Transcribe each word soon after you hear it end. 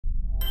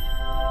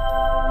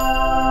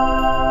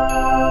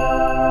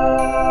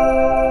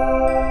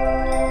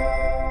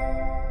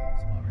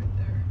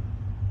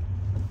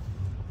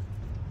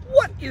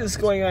is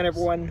going on,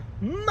 everyone?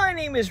 My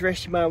name is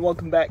reshiminesquad.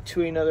 Welcome back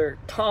to another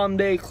Comm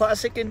Day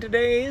Classic, and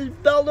today is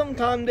Beldum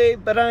Comm Day,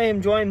 but I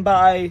am joined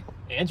by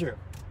Andrew.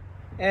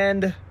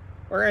 And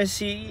we're going to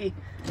see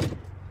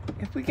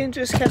if we can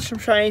just catch some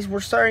shinies. We're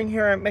starting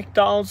here at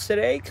McDonald's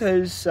today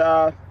because,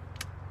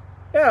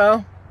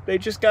 they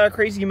just got a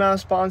crazy amount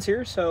of spawns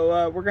here,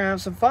 so we're going to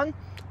have some fun.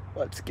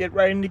 Let's get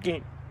right into the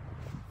game.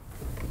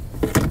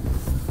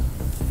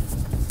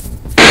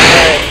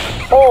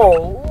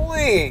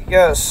 Holy,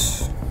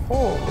 yes.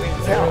 Holy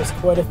cow. There was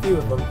quite a few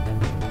of them.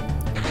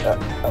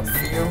 A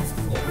few?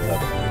 Yeah,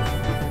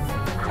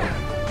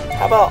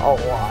 How about a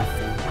lot?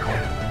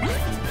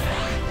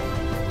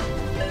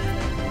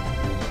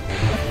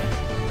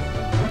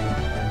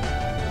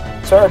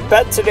 So our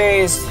bet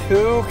today is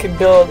who can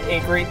build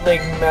a Great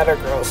Lake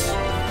Metagross.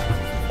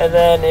 And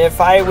then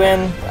if I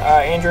win,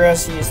 Andrew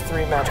has to use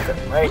 3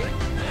 Magikarp, right?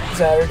 Is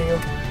that our deal?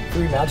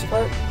 3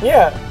 Magikarp?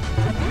 Yeah.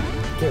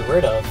 Get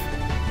rid of.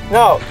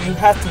 No, you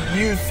have to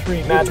use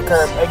 3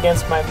 Magikarp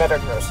against my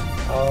Metagross.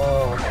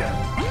 Oh, okay.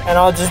 And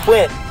I'll just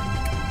win.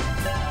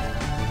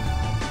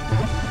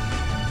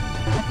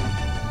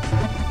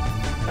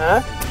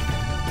 Huh? I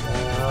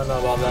don't know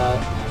about that.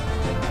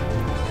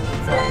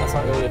 That's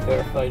not really a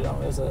fair fight,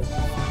 is it?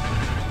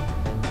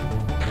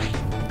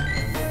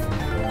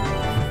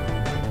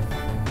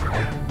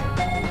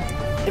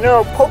 You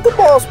know,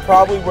 Pokeballs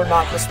probably were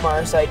not the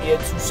smartest idea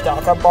to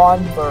stock up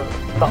on for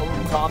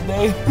Beldum Comm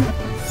Day.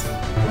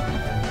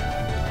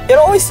 It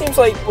always seems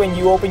like when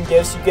you open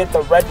gifts, you get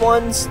the red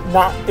ones,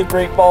 not the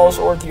Great Balls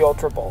or the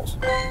Ultra Balls.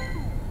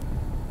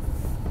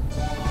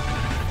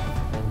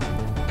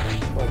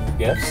 Like the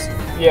gifts?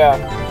 Yeah.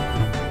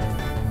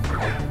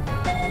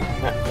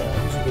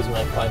 Yeah, usually gives me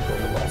like 5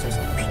 Pokeballs or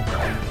something.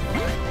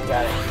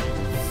 Got it.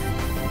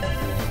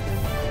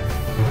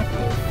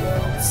 There we go.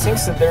 It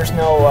stinks that there's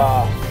no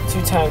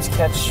 2 times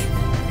catch.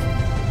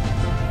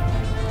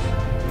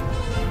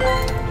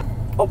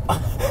 Oh.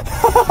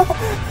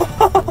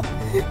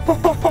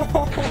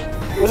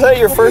 Was that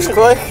your first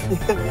click?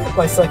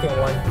 My second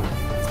one.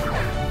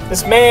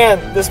 This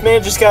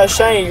man just got a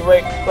shiny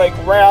right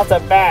off the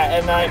bat,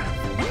 and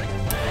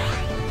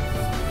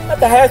what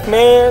the heck,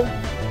 man?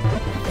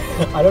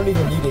 I don't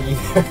even need it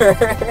either.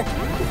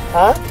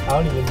 Huh? I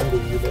don't even need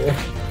it either.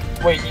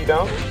 Wait, you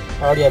don't?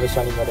 I already have a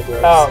shiny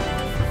Metagross. Oh.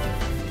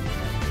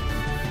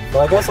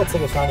 Well, I guess I'll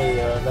take a shiny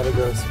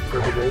Metagross for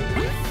the Great.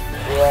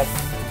 Yeah.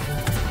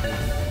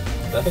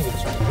 I think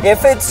it's shiny.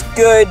 If it's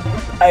good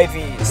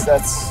IVs,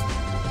 that's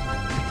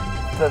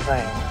the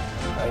thing.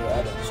 Oh yeah,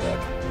 I didn't check.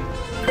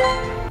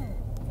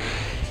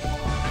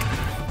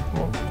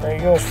 Well, there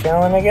you go, it's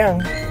failing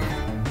again.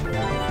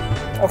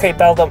 Okay,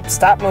 Beldum,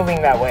 stop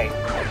moving that way. I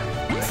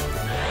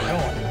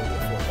don't want to move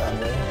it that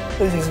way.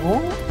 This is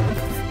woo.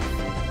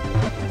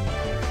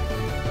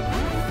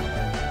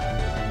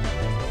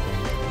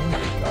 Oh my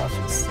gosh,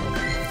 it's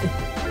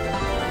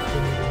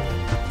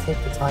didn't take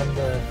the time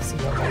to see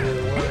how many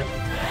there were.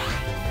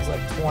 It was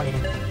like 20.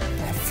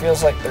 It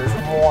feels like there's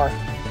more.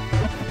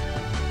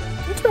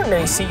 You turned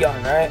AC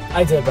on, right?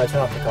 I did, but I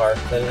turned off the car. I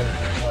didn't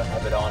want to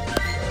have it on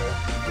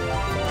for a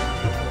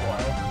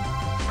while.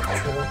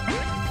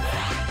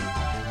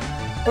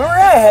 We were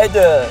gonna head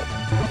to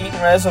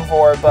Eaton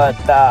Reservoir, but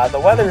the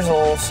weather's a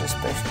little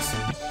suspicious.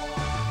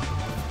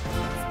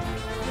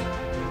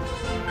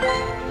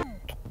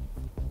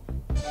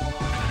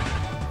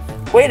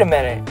 Wait a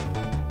minute.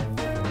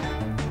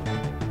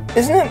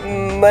 Isn't it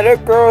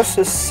Metagross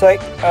a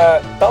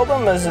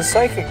Beldum is a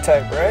psychic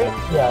type, right?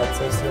 Yeah, it's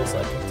a steel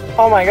psychic type.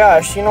 Oh my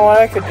gosh, you know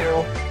what I could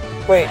do?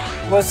 Wait,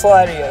 what's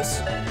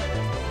Latios?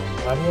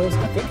 Latios?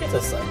 I think it's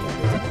a psychic,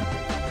 isn't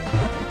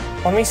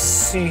it? Let me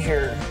see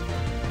here.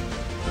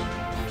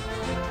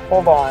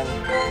 Hold on.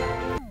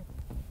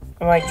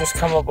 I might just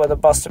come up with a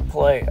busted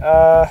play.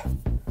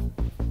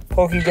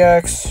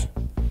 Pokédex.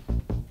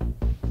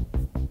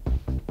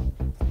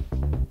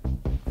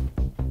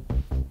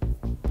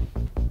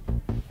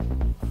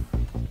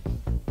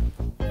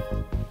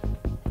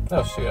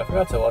 Oh shoot, I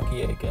forgot to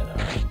lucky egg and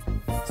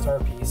star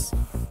piece.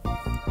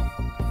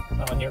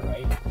 Oh, and you're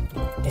right.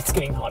 It's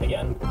getting hot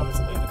again. I'm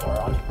just leaving the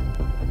car on.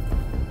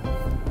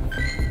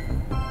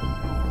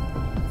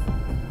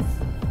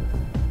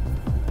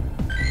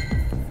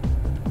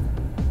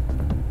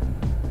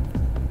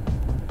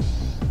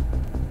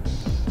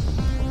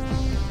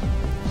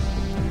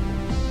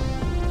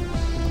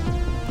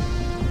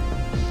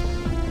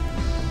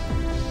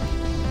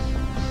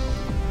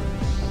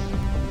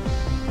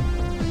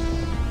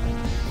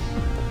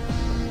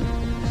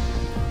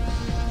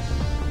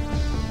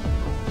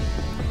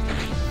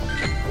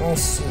 Let me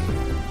see.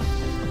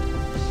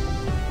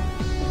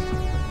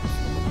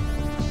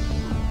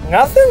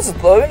 Nothing's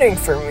loading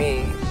for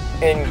me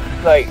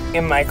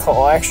in my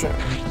collection.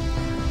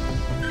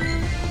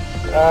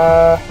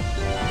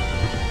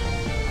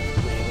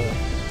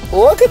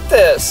 Look at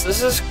this.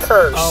 This is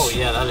cursed. Oh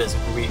yeah, that is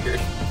weird.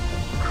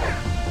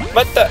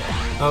 What the?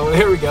 Oh,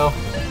 here we go.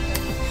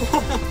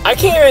 I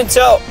can't even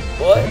tell.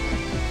 What?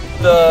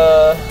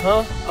 The,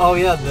 huh? Oh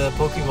yeah, the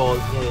Pokeball.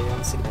 Yeah, you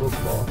want to see the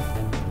Pokeball.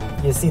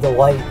 You see the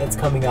light that's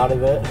coming out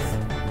of it.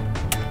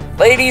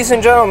 Ladies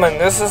and gentlemen,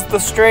 this is the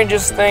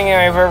strangest thing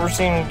I've ever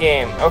seen in a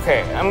game.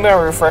 Okay, I'm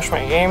gonna refresh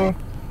my game.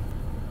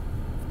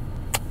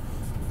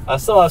 I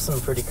still have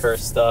some pretty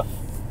cursed stuff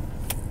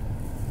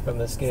from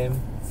this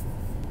game.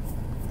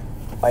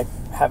 Like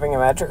having a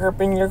magic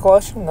herb in your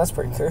collection? That's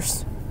pretty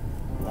cursed.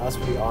 That's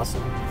pretty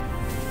awesome.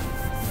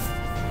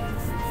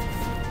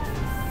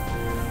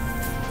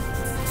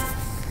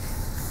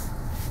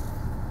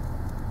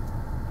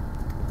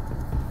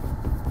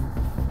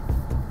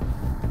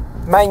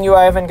 Mind you,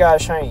 I haven't got a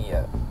shiny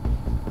yet.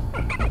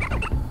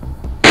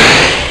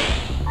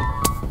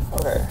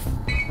 Okay.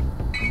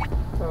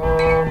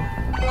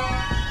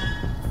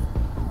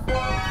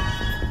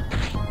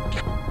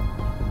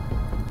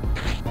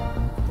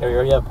 You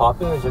already have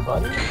Poppy as your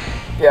buddy?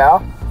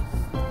 Yeah.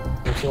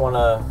 Don't you want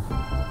a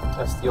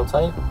steel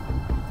type?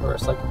 Or a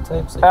psychic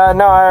type? So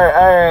No, I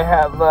already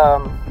have,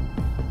 I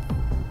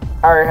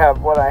already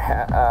have what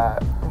I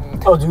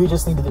need. Oh, do we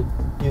just need to do...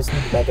 You just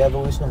need the Mega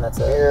Evolution and that's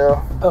it? Yeah.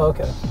 Oh,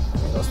 okay.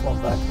 Maybe I'll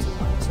swap back to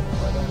mine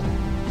somewhere then.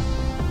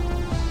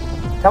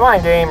 Come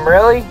on, game,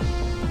 really?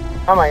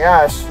 Oh my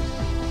gosh.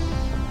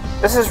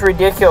 This is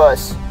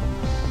ridiculous.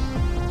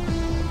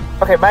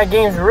 Okay, my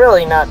game's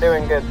really not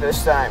doing good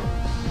this time.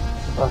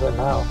 Look at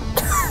now.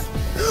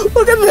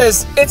 Look at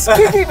this! It's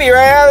kicking me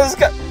right out of this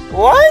guy.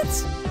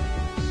 What?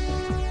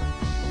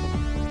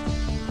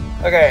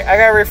 Okay, I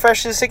gotta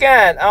refresh this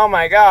again. Oh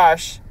my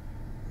gosh.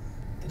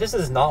 This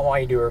is not why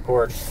you do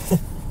record.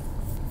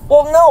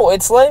 Well, no,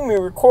 it's letting me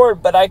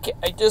record, but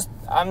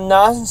I'm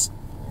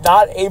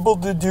not able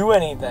to do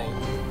anything.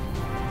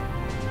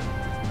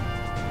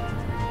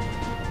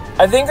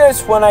 I think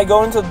it's when I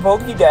go into the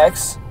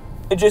Pokédex,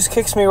 it just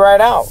kicks me right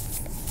out.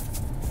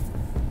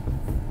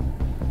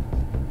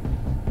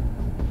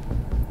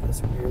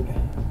 That's weird.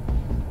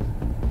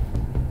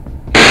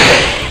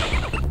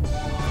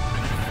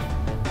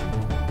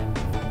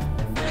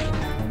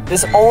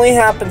 This only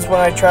happens when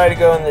I try to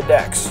go in the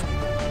Dex.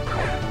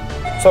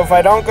 So if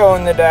I don't go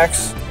in the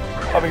Dex,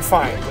 I'll be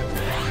fine.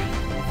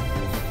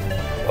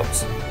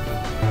 Oops.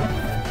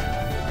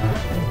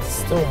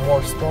 Still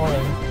more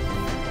spawning.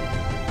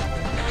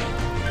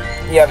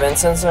 You have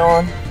incense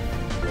on? No,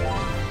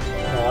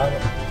 I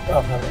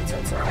don't have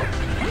incense on.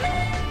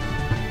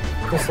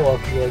 Just so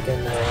lucky I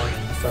can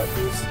start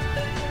these.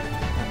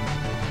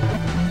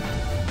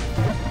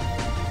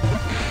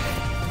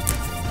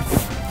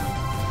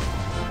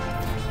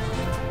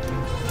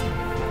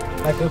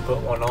 I could put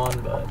one on,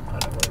 but I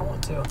don't really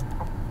want to.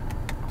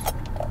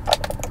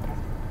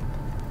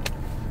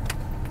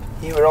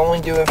 You would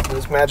only do it for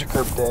this magic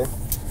herb day.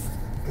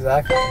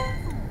 Exactly.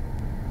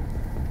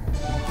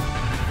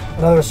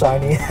 Another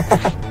shiny.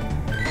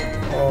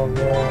 Oh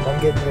man, I'm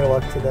getting your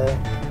luck today.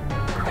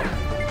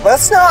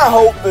 Let's not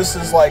hope this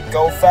is like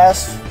Go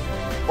Fest,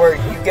 where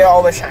you get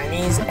all the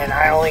shinies and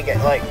I only get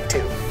like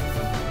 2.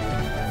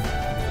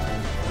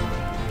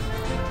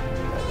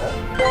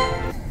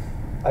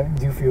 I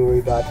do feel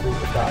really bad for you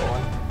with that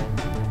one.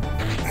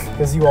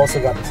 Because you also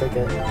got the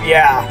ticket.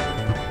 Yeah.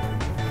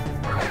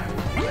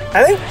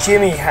 I think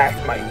Jimmy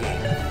hacked my game.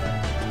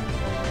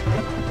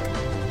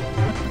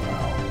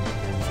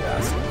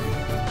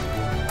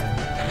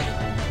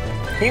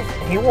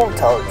 He won't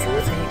tell the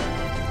truth.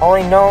 All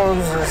he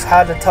knows is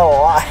how to tell a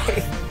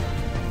lie.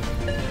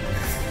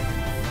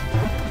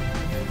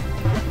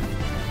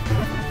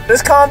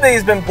 This Comm thing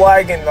has been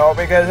blagging though,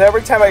 because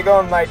every time I go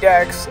in my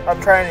decks,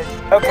 I'm trying to...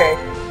 Okay,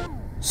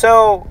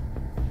 so...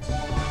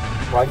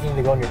 Why do you need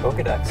to go in your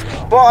Pokedex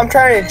now? Well, I'm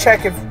trying to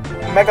check if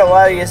Mega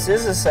Latias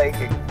is a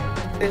Psychic.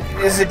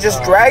 Is it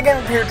just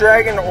Dragon, Pure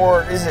Dragon,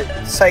 or is it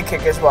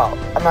Psychic as well?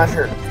 I'm not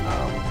sure.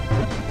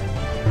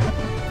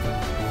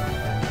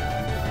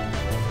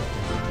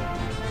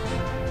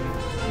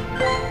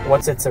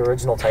 What's its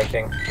original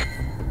typing?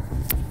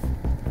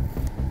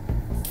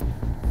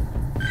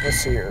 Let's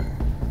see here.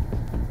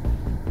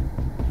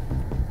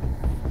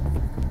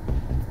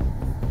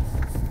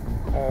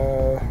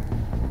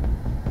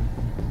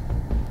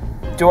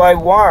 Do I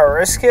want to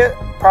risk it?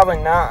 Probably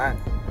not.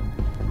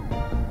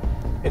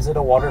 Is it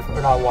a water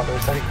or not water?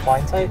 Is it a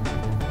flying type?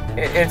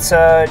 It's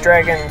a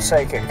Dragon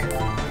Psychic,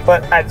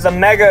 but the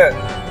Mega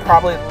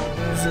probably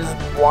loses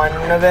one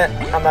of it.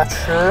 I'm not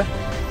sure.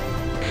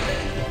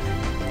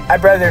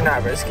 I'd rather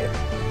not risk it,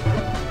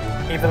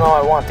 even though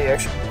I want the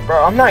extra.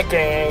 Bro, I'm not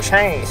getting any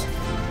shinies.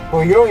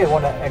 Well, you don't get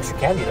one extra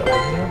candy though,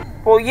 don't you?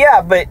 Well,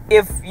 yeah, but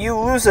if you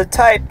lose a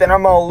type, then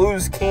I'm gonna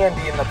lose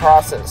candy in the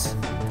process.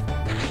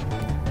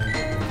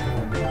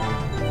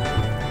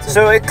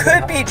 So it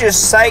could be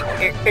just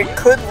it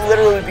could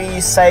literally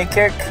be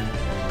Psychic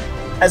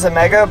as a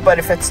Mega, but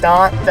if it's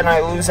not, then I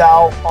lose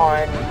out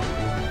on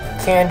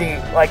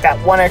candy. Like that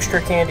one extra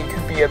candy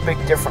could be a big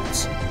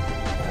difference.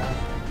 Yeah,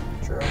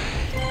 true.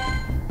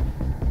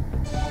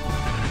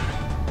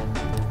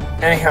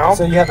 Anyhow.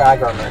 So you have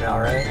Aggron right now,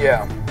 right?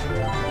 Yeah.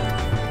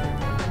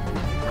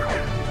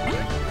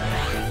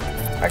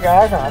 I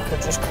got Aggron. I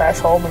could just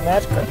crash all the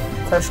magic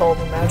herbs. So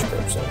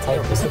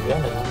type this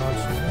again and I'm not sure.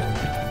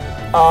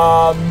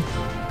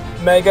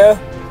 Mega,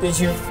 did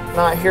you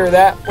not hear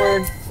that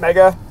word.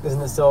 Mega.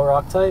 Isn't it still a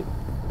rock type?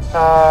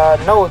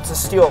 No, it's a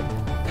steel.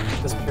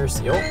 Just pure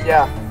steel?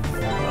 Yeah.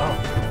 Wow.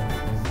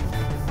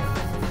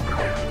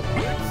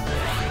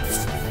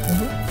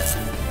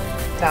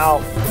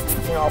 Now,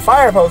 you know, a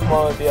fire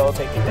Pokemon would be able to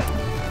take it down.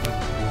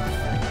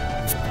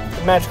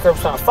 The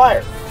Magikarp's not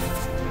fire.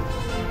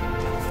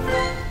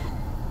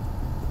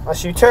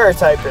 Unless you Terra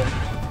type it.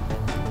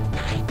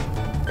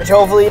 Which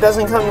hopefully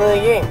doesn't come to the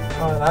game.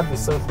 Oh, that'd be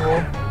so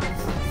cool.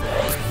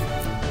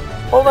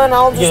 Well then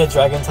I'll just... Get a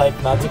dragon type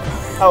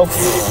Magikarp. Oh.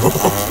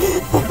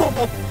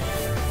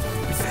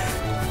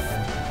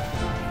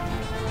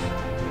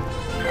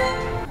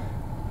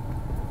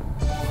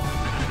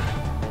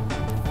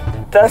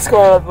 That's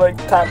going up like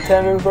top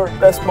 10 of our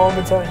best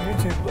moments on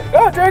YouTube. Like,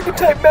 oh, dragon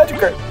type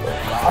Magikarp. Oh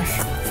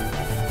gosh.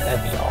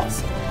 That'd be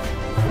awesome.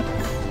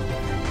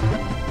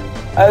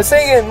 I was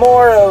thinking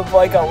more of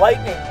like a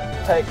lightning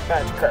type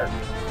Magikarp.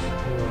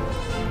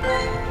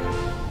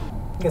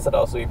 I guess that'd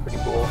also be pretty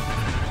cool.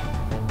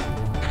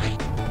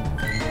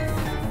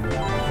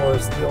 Or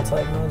steel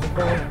type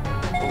Magikarp.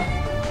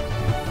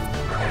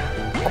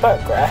 How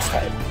about grass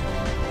type?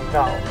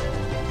 No.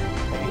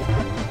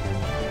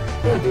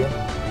 Maybe.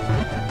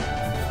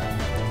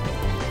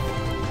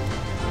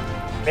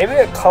 Maybe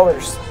a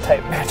colors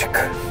type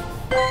Magikarp.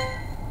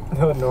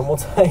 No, a normal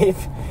type.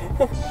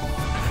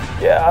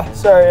 Yeah,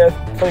 sorry,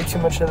 I've played too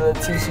much of the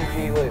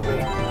TCG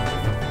lately.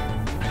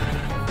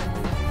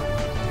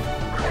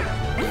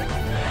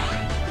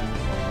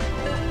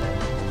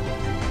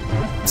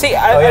 See,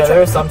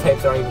 there are some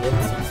types that aren't even in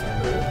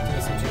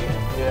TCG.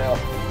 Yeah.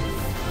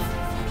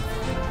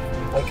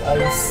 Like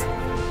ice.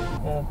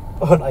 Yeah.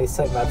 Oh, an ice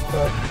type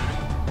Magikarp.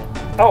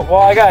 Oh,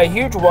 well, I got a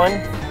huge one.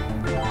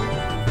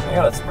 I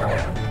got a small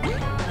one.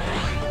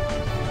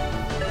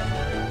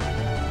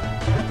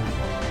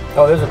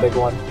 Oh, there's a big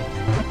one.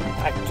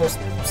 I just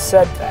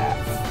said that.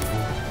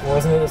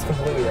 Wasn't it just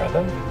completely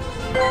random?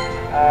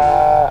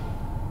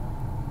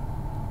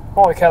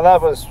 Holy cow,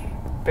 that was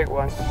a big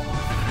one.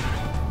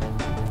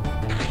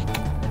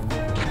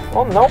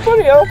 Well,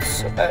 nobody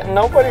else,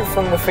 nobody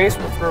from the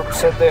Facebook group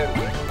said they were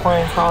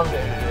playing Comm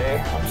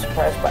today. I'm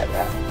surprised by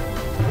that.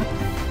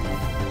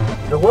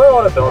 There were a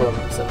lot of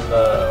Beldums in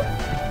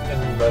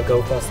the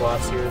Go Fest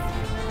last year.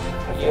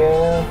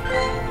 Yeah.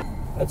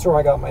 That's where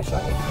I got my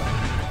shiny from.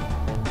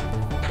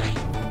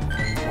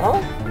 Huh?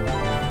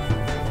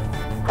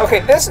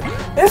 Okay, this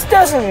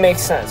doesn't make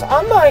sense.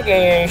 I'm not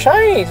getting any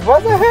shinies.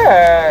 What the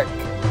heck?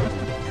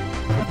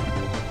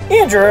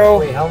 Andrew.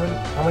 Wait, how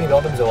many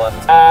Beldums are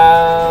left?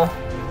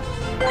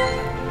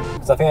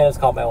 Because I think I just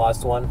caught my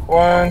last one.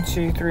 1,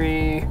 2,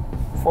 3,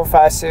 4,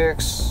 5,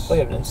 6,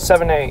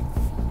 7, 8.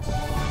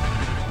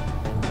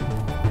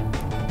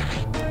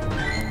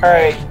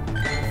 Alright.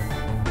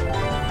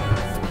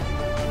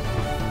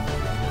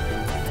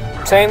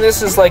 Saying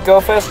this is like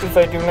GoFest if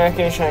I do not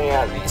get shiny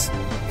out of these.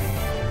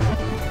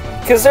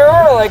 Because there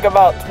are like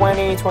about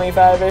 20,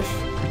 25-ish.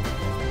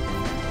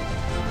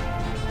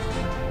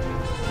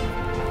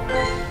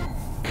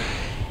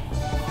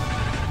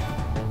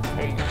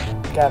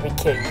 You gotta be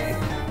kidding me.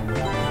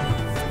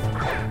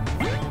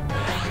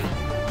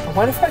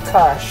 What if I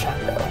caught a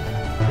Shundo?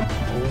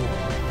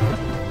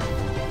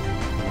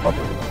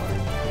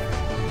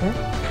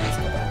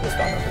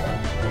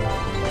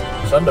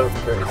 Shundo's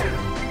crazy.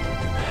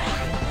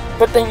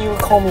 But then you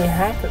would call me a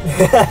hacker.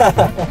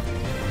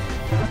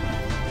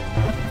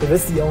 If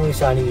this is the only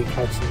shiny you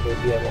catch, you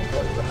would be able to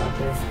call you a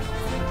hacker.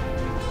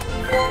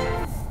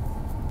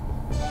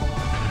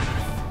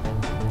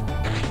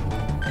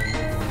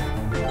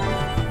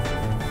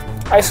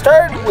 I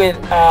started with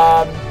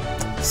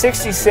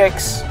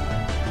 66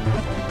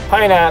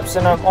 Pineapps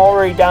and I'm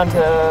already down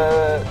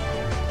to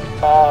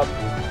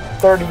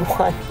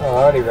 31. Oh, I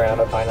already ran out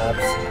of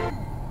Pineapps.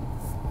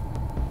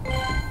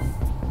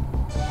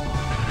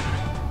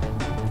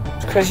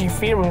 It's because you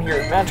feed them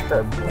your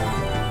Magikarp.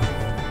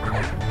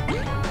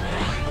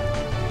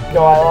 Do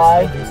I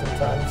lie? I do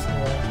sometimes,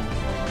 yeah.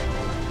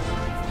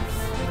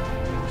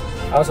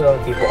 I also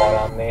don't keep a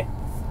lot on me.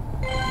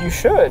 You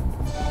should.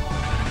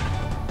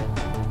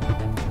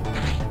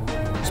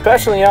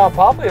 Especially now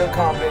Poplio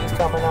Comm Day is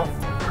coming up.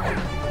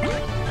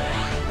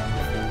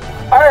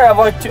 I have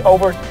like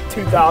over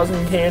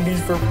 2,000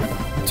 candies for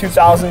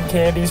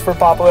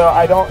Poplio.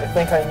 I don't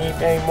think I need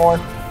any more.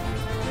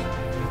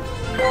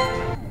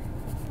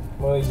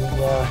 Well,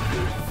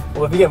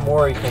 well, if you get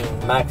more, you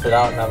can max it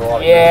out and have a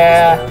lot of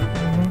candies.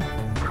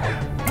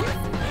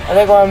 I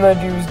think what I'm gonna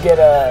do is get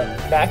a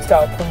maxed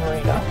out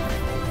Primarina.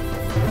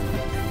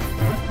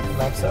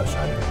 Maxed out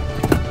shiny.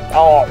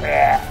 Oh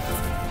yeah.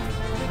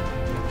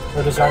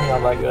 Or the shiny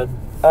not that good.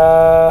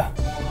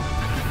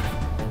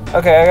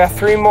 Okay, I got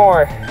 3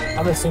 more.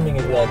 I'm assuming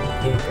it'd be like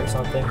pink or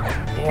something.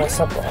 Yeah,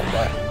 something like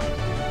that.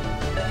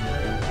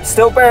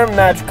 Still better than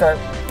Magikarp.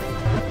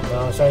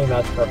 No, shiny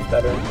Magikarp's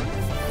better.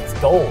 It's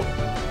gold.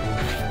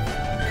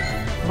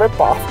 Rip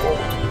off gold.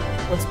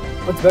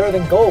 What's better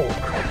than gold?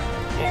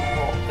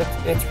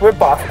 It's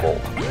rip off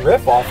gold.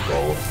 Rip off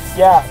gold?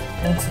 Yeah,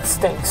 means it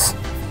stinks.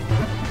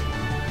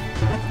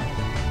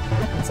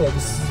 It's say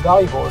this is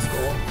valuable at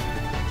school.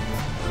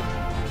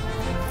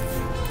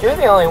 You're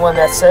the only one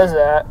that says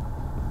that.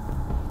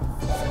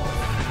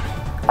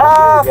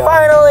 Ah,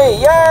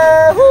 finally!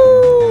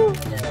 Yahoo!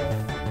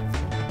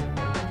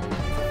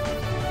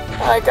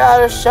 I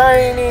got a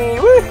shiny!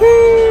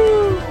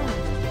 Woohoo!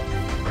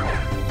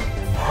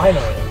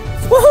 Finally.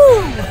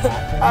 Woohoo!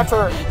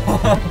 After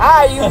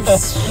you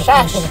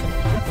shush,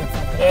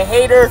 you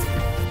hater.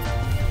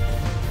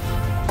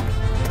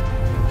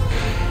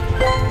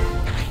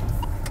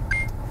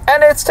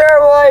 And it's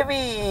terrible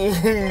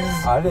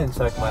IVs. I didn't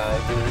check my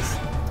IVs.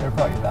 They're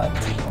probably bad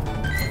too.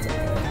 It's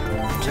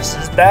okay. Just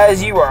as bad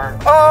as you are.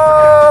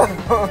 Oh!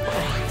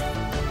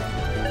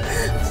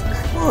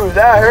 Ooh,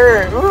 that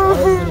hurt.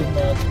 Ooh.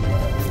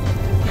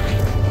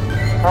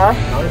 Huh?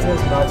 How is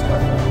this not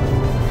smart?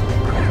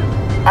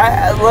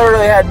 I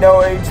literally had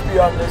no HP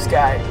on this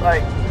guy.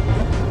 Like,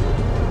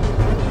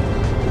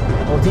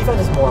 well,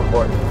 defense is more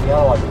important. If you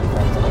got a lot of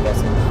defense, I guess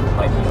it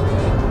might be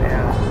okay.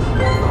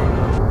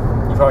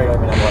 yeah. You probably don't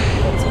even have a lot of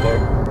defense either.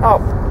 Oh.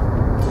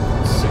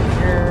 Let's see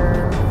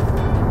here.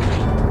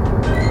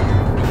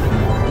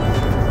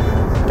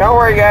 Don't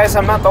worry, guys.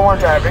 I'm not the one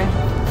driving.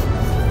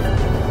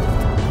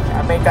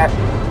 I make that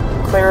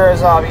clear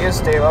as obvious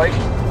daylight.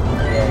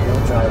 Yeah, you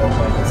don't drive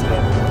over this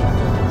game.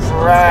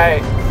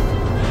 Right.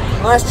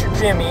 Unless you're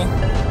Jimmy.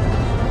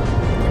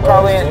 You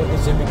probably...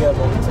 Is Jimmy good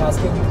at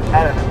multitasking?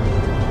 I don't know.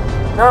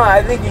 No,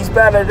 I think he's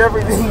bad at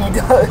everything he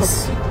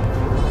does.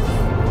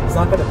 He's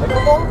not good at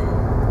pickleball?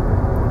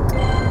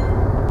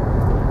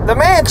 The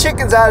man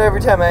chickens out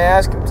every time I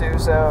ask him to,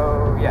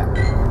 so yeah.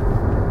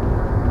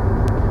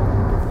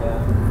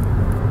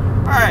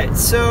 Yeah. Alright,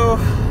 so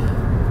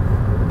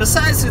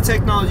besides the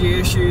technology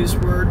issues,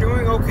 we're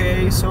doing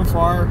okay so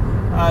far.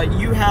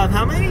 You have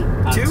how many?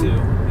 Two?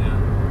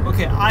 Yeah.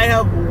 Okay, I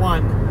have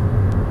one.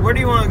 Where do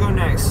you want to go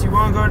next? You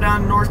want to go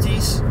down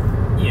northeast?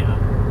 Yeah.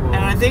 Well,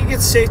 And I think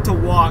it's safe to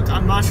walk.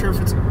 I'm not sure if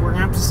it's... We're going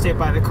to have to stay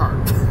by the car.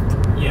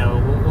 yeah,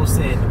 we'll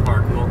stay in the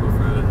park. We won't go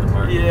further in the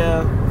park.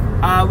 Yeah.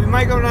 We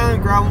might go down the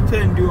gravel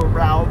pit and do a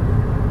route.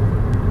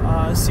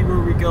 See where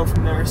we go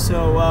from there.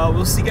 So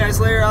we'll see you guys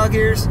later,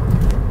 alligators.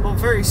 Well,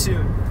 very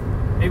soon.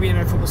 Maybe in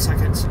a couple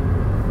seconds.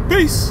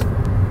 Peace!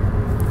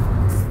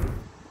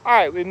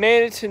 Alright, we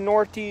made it to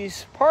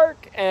Northeast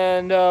Park,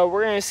 and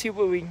we're going to see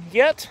what we can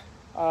get.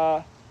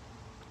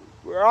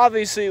 We're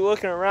obviously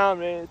looking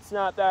around, and it's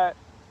not that...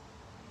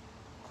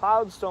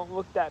 Clouds don't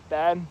look that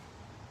bad.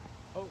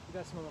 Oh, we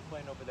got someone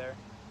playing over there.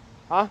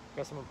 Huh? We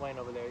got someone playing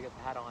over there. You got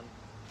the hat on.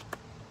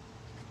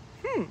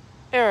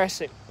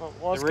 Interesting. Well,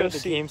 let's go The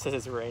see. game says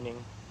it's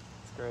raining.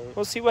 It's great.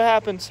 We'll see what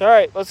happens.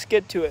 Alright, let's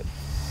get to it.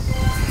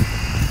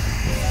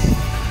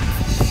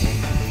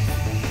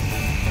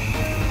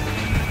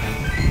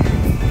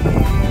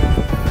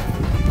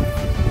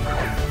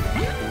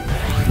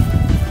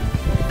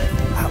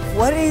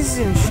 What is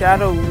in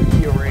Shadow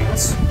Lugia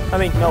raids? I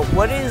mean, no,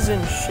 what is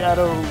in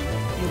Shadow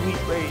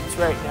Elite raids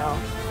right now?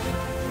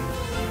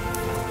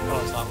 Oh,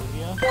 it's not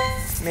Lugia?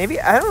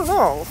 Maybe? I don't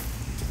know.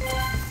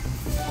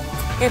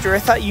 Andrew, I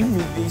thought you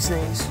knew these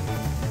things. Oh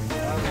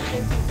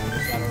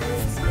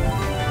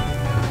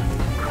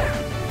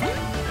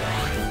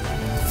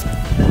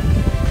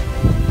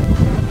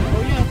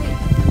yeah, wait.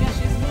 Yeah,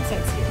 she has an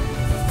incense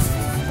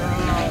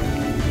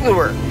here.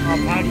 Lure.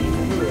 Patty.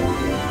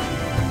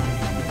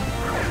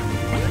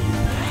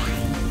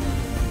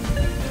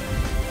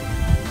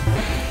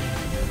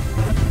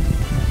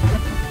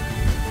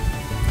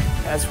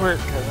 That's weird,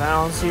 because I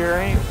don't see her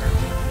anywhere.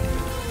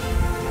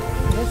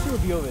 I guess she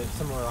would be over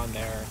somewhere on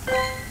there.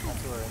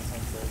 That's where her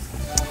incense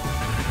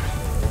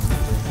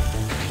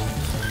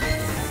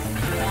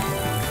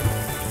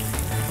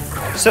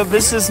is. So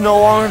this is no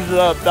longer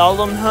the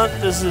Beldum hunt,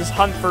 this is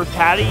hunt for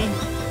Patty?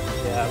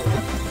 Yeah.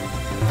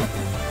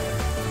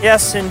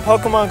 Yes, in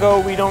Pokemon Go,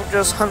 we don't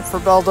just hunt for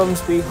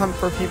Beldums, we hunt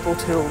for people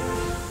too.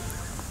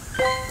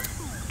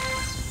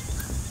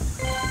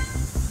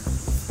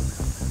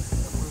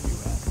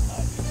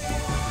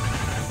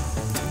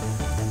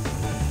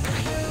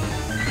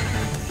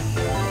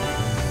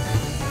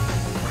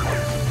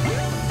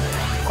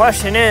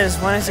 Question is,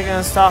 when is it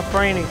gonna stop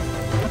raining?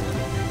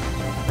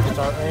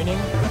 Start raining?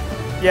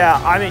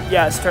 Yeah, I mean,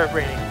 yeah, start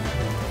raining.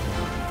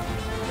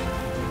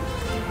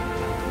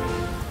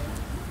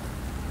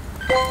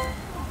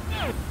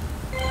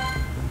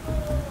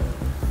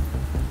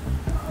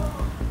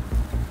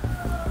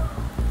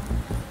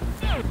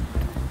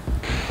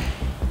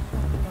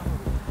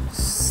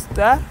 Is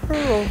that her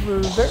over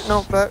there?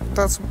 No,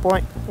 that's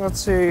blank.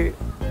 Let's see.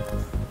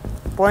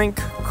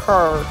 Blank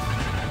car.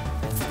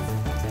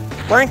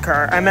 Blank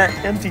car? I meant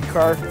empty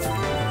car.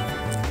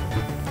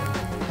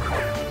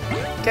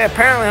 Okay,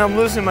 apparently I'm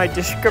losing my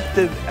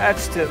descriptive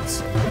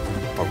adjectives.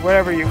 Or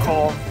whatever you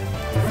call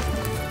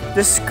them.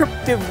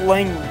 Descriptive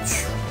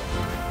language.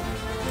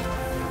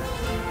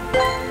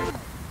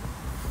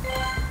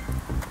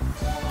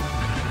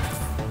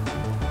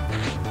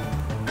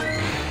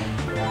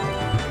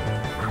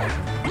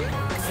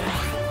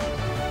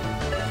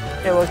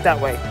 It looked that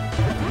way.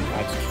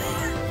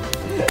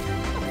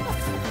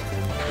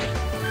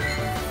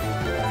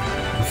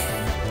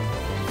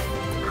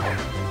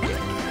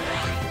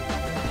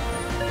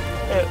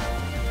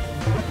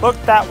 Look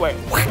that way.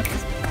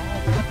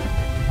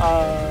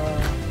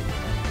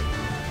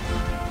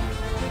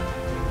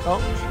 Oh,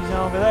 she's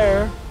not over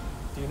there.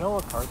 Do you know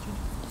what card you?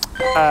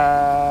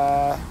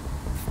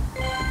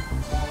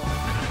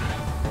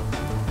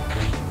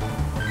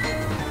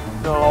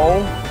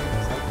 No.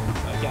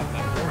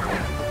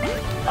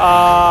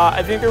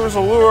 I think there was a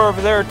lure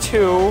over there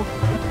too.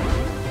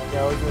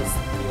 Yeah, it was a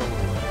steel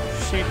lure.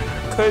 She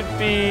could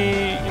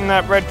be in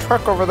that red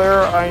truck over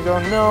there. I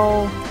don't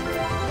know.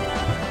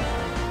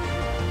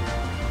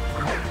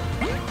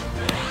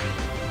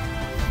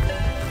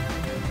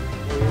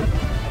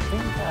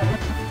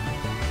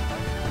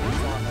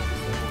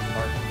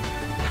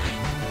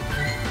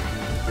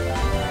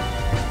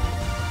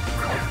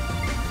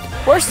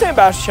 Worst thing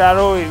about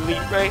Shadow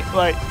Elite raid,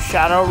 like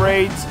Shadow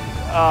raids,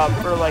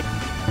 for like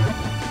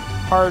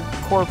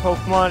hardcore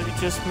Pokemon, it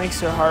just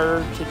makes it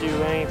harder to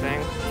do anything.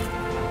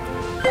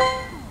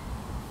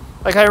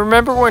 Like I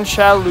remember when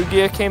Shadow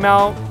Lugia came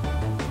out.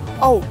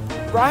 Oh,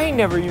 Ryan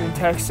never even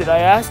texted. I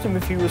asked him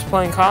if he was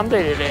playing Comm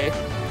Day today.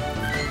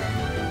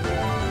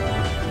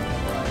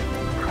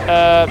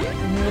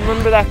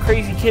 Remember that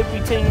crazy kid we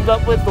teamed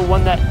up with, the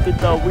one that did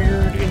the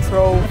weird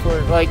intro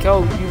for like,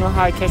 oh, you know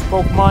how I catch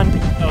Pokemon?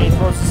 And he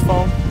throws his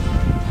phone.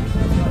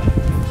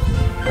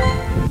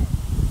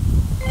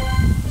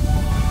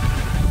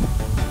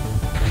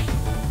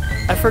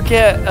 I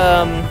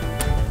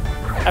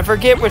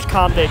forget which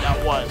Comm Day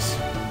that was,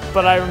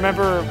 but I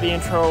remember the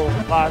intro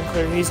loud and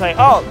clear. He's like,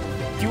 oh,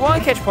 do you want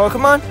to catch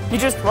Pokemon? You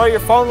just throw your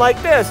phone like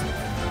this.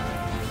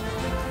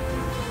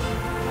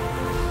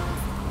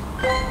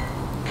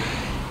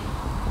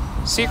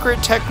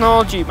 Secret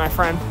technology, my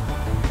friend.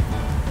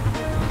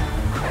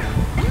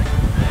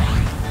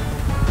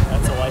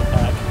 That's a light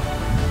pack.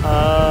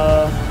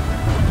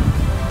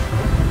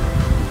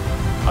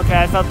 Okay,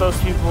 I thought those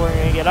people were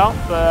gonna get out,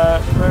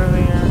 but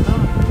clearly they're not.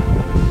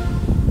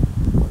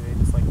 Or they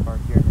just like park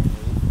here and then leave.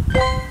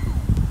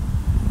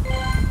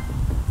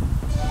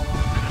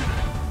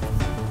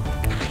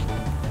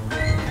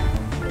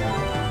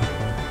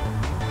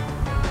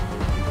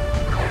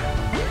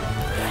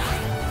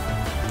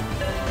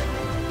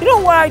 You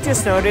know what I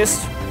just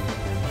noticed?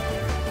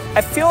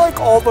 I feel like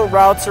all the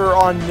routes are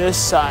on this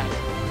side,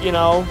 you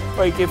know?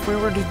 Like if we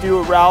were to do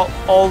a route,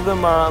 all of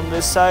them are on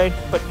this side,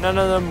 but none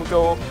of them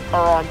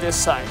are on this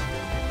side.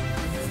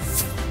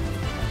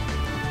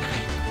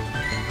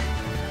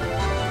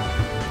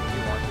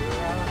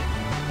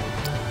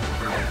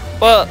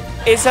 Well,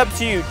 it's up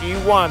to you. Do you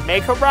want to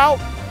make a route?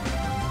 I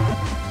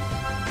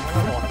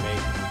don't want to make.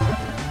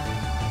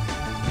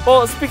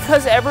 Well, it's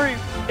because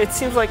it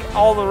seems like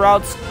all the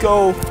routes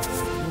go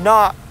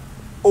not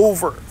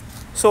over.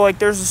 So like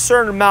there's a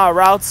certain amount of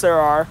routes there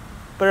are,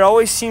 but it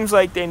always seems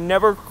like they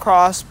never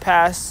cross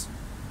past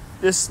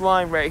this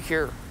line right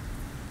here.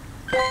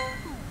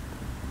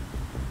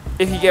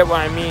 If you get what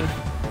I mean.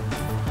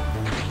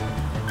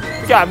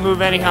 We gotta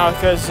move anyhow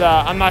because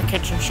I'm not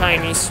catching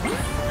shinies.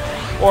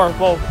 Or,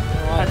 well,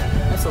 I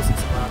still see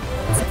some round.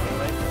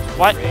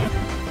 what?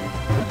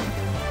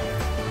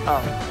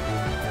 Oh.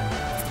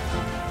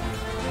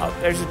 Oh,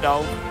 there's a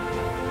dog.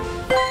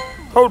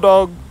 Oh,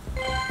 dog.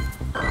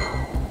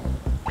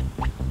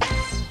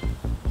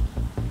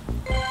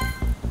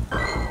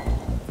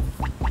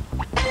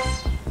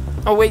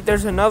 Oh wait,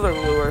 there's another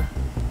lure.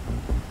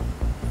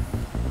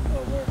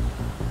 Oh, where?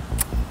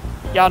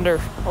 Yonder,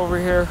 over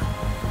here.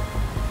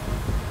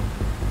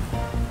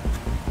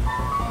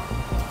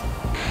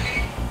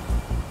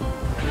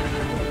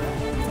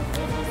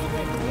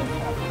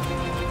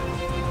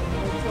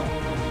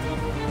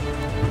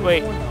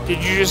 Wait,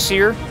 did you just see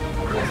her?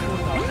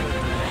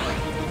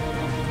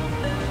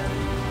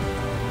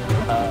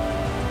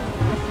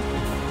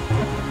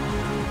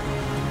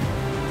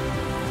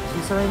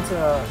 She's turning to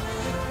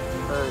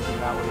hers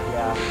and that was,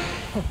 yeah.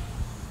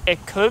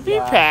 It could be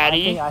Yeah,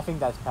 Patty. I think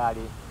that's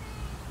Patty.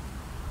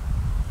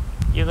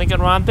 You thinking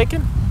what I'm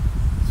thinking?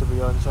 Should we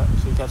go and should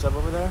we catch up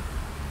over there?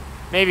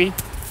 Maybe.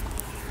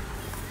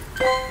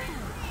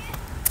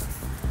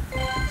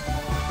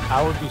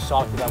 I would be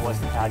shocked if that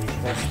wasn't Patty.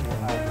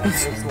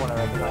 That's the one I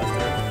recognized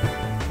her.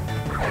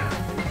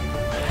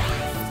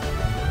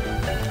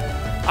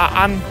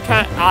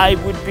 I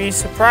would be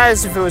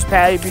surprised if it was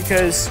Patty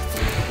because.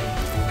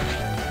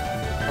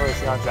 Or is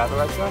she on driver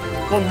right truck?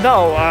 Well,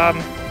 no. I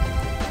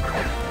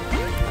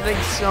think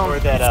so. Or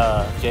that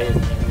Jay is.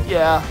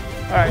 Yeah.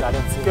 All right. I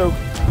didn't see Go.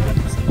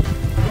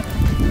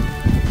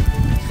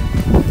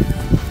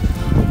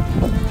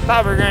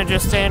 Thought we were gonna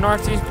just stay in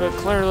Northeast, but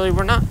clearly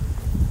we're not.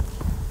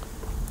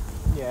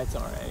 Yeah, it's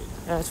alright.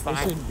 That's fine.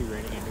 It shouldn't be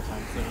raining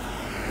anytime soon.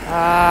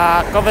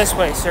 Go this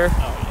way, sir. Oh,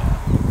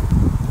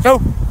 yeah. Go.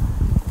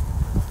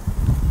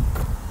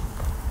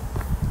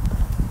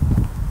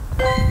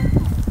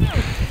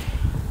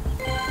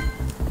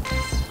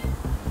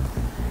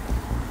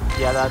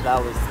 Yeah,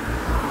 that was.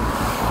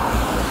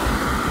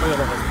 Oh yeah,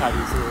 that was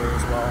Patty's here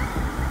as well.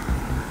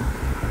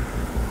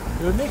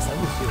 It would make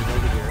sense if she was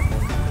over here.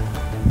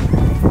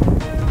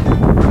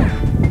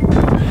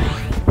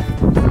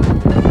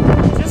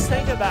 Just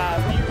think about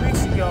it. A few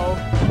weeks ago,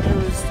 it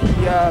was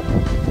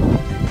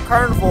the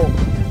carnival,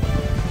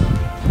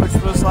 which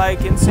was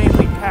like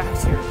insanely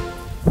packed here.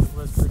 It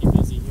was pretty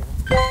busy here.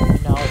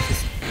 And now it's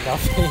just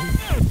nothing.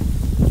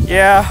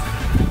 Yeah.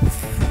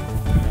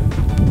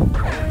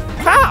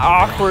 Kind of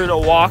awkward to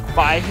walk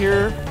by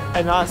here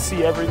and not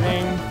see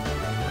everything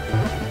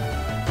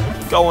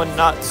going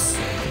nuts.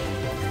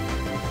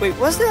 Wait,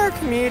 was there a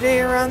community day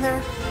around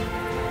there?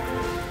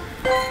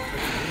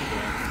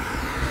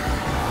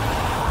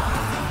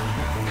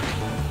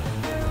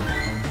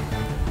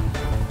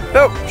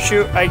 Oh,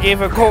 shoot, I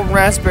gave a golden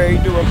raspberry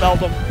to a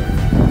Beldum.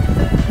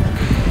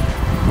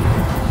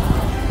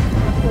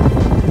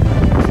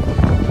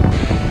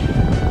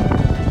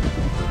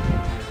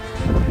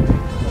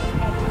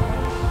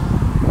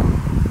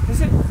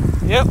 Is it?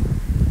 Yep.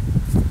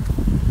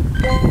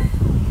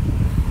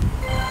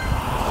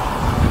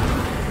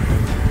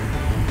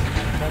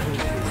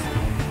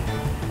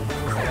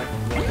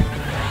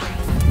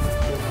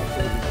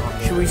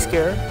 Should we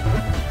scare her?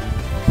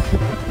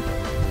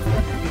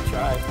 You could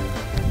try.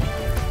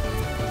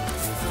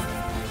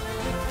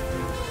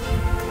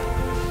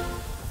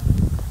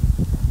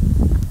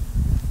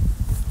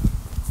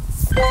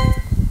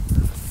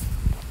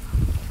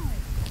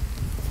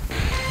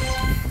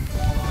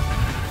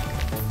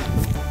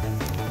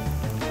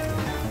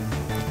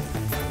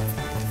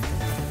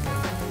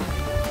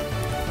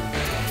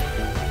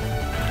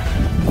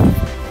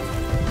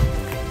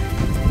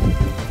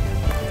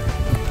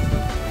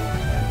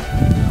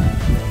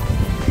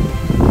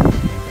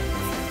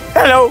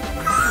 Hello.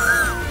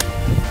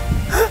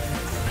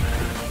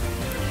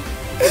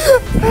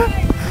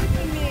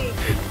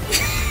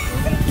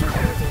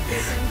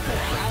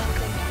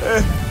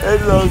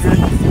 It's all good.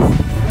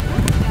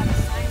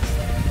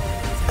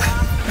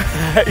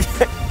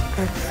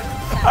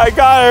 I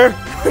got her.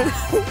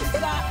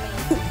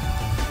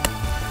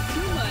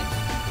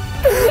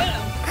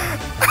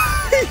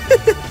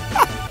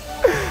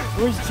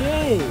 Where's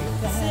Jay?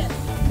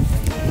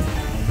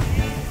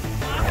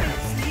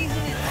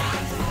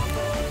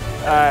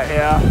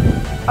 Yeah.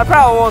 I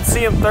probably won't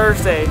see him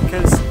Thursday,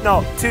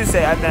 no,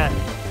 Tuesday I meant.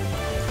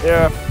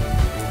 Yeah.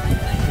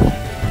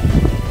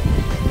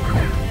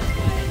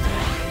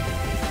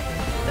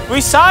 We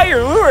saw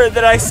your lure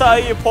that I saw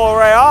you pull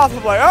right off.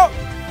 I'm like, oh.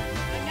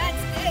 I'm not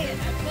staying. I'm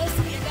supposed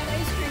to be at that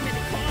ice cream in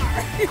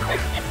the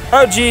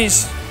car. Oh,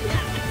 jeez.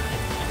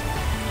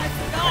 I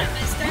forgot.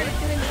 I started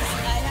doing this.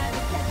 I had to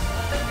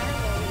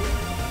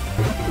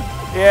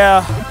catch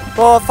Yeah.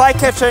 Well, if I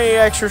catch any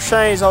extra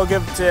shinies, I'll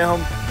give it to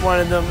him. One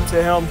of them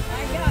to him.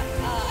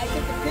 I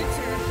took a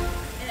picture,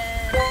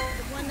 and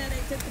the one that I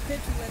took the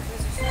picture with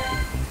was a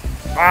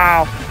shiny.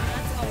 Wow.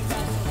 That's all I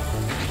got.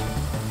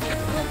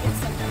 We'll get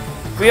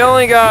something. We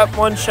only got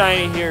one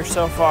shiny here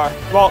so far.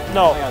 Well,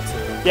 no. I got two.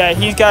 Yeah,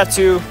 he's got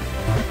two.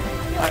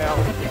 I got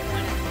one.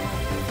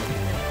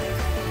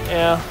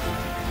 Yeah.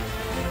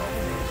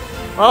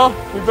 Well,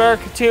 we better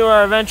continue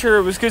our adventure.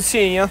 It was good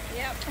seeing you.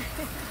 Yep.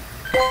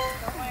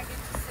 Don't want to get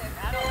you sick.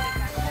 I don't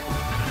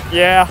think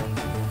Yeah.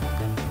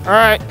 All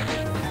right.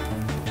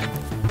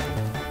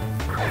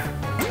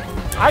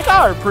 I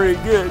got her pretty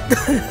good.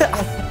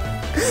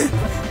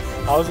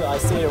 I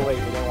stayed awake,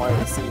 but didn't want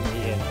her to see me.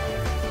 And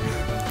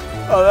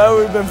Oh, that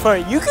would have been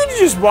funny. You could have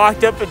just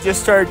walked up and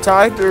just started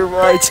talking to her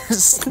while I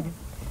just...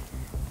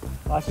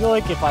 I feel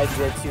like if I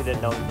did, she would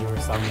have known you were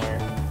somewhere.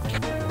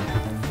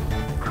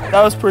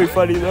 That was pretty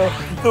funny though.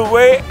 The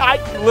way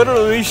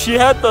she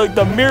had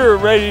the mirror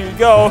ready to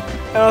go,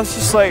 and I was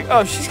just like,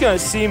 oh, she's gonna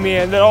see me,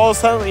 and then all of a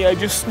sudden I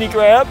just sneak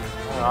right up.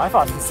 I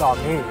thought she saw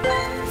me. And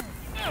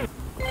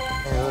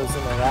it was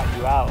gonna rat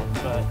you out,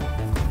 but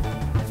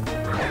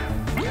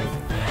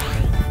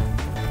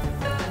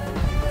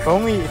if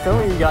only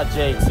you got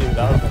Jay too,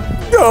 that would have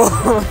been cool. No.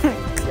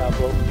 You got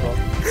both of them.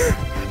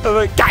 I'm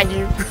like, got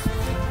you.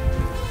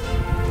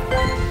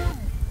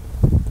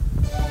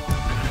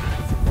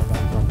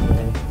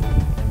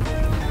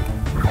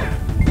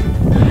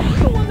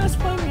 The one that's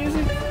playing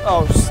music?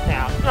 Oh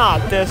snap!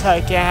 Not this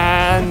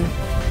again.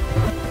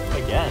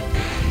 Again.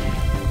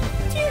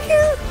 Do you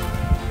hear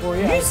Well,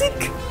 yeah. music?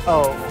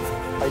 Oh,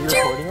 are you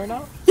recording right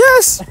now?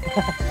 Yes.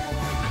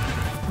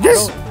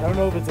 Yes. I don't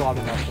know if it's loud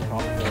enough for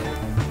commentary.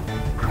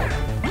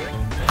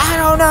 I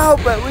don't know,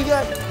 but we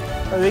got.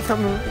 Are they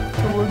coming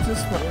towards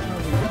us?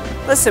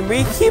 Listen,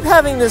 we keep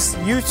having this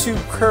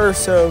YouTube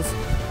curse of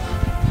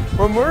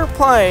when we're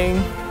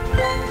playing,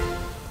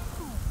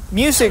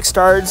 music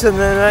starts and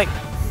then like.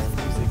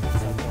 Music in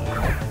some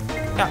way.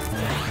 Yeah.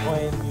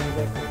 Playing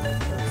music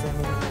or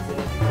singing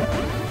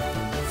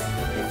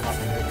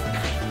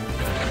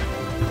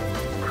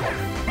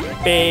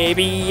music.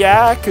 Baby,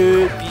 I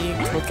could be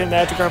looking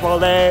at the crap all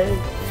day.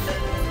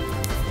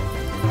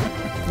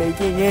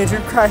 Making Andrew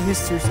cry his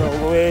tears all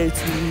the way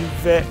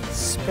to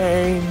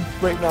Spain.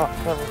 Wait, no,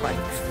 never mind.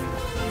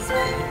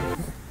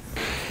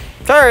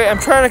 Sorry, I'm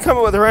trying to come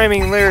up with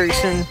rhyming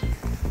lyrics and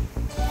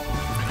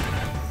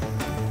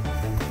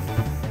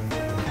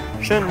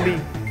shouldn't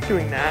be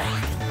doing that.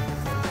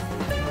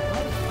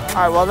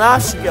 Alright, well now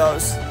she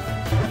goes.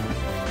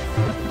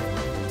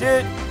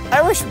 Dude,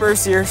 I wish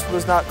Mercier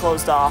was not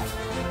closed off.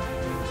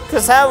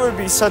 Because that would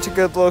be such a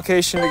good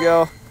location to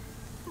go.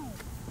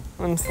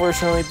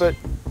 Unfortunately, but...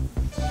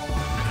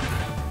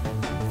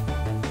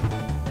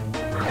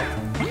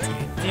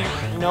 Do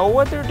you know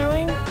what they're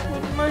doing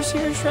with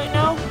Merciers right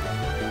now?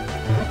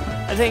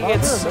 I think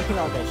it's... They're looking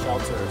like a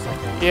shelter or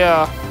something.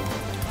 Yeah.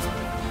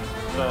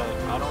 But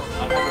I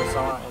never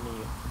saw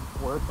any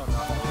work on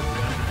that area.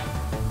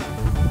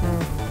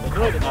 They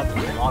really didn't have to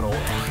remodel. I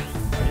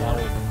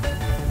would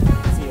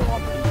see a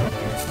lot of people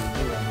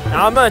there.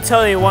 Now I'm gonna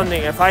tell you one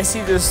thing. If I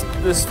see this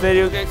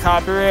video get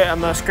copyrighted,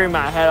 I'm gonna scream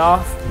my head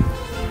off.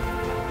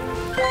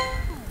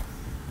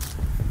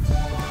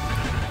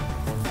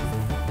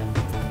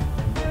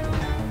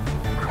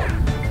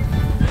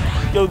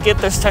 You'll get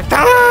this tech.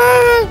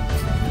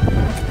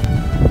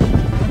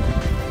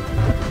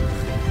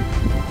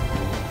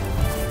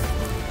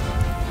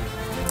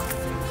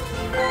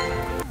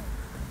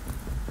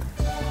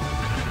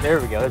 There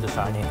we go, there's a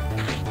shiny.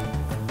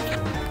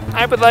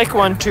 I would like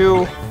one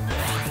too.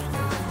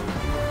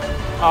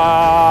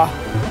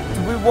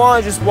 Do we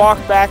want to just walk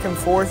back and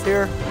forth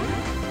here?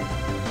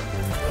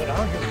 Wait, I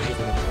don't hear music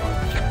anymore.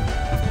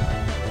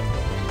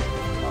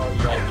 Oh,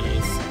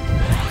 EIBs.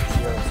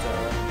 0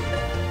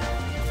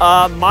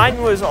 star.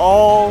 Mine was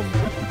all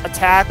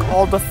attack,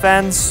 all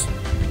defense,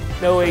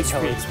 no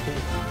HP.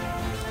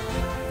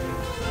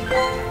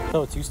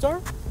 No, 2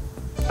 star?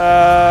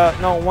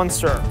 No, 1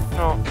 star.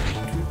 No.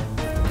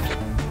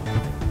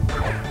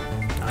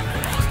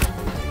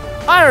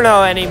 I don't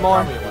know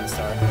anymore. Probably 1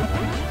 star.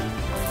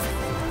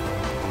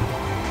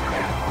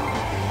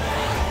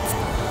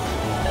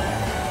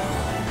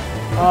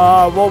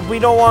 Well, we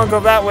don't want to go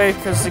that way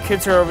because the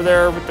kids are over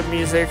there with the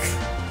music.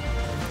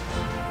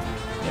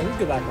 Yeah, we can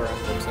go back around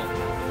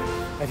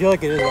 100%. I feel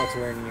like it is about to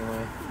rain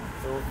anyway.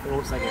 It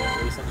looks like it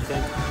recent, you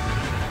think?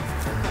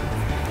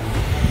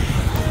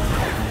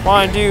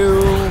 Want to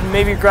do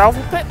maybe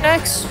gravel pit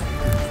next?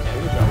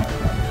 Yeah, we can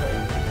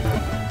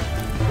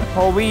go.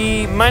 Well,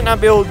 we might not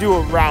be able to do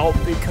a route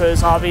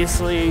because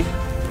obviously...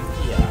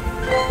 Yeah.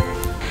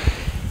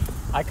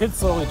 I could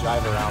slowly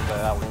drive around, but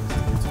that would...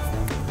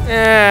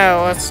 Yeah,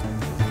 let's...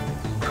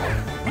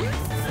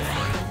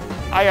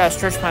 I gotta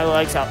stretch my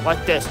legs out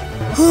like this.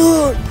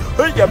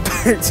 Giant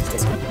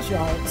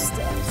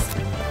steps.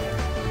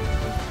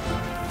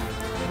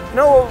 You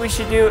know what we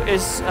should do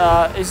is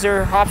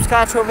there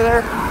hopscotch over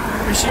there?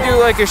 We should do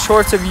like a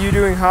shorts of you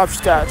doing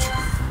hopscotch.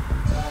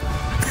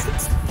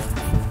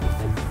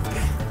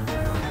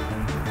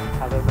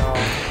 I don't know.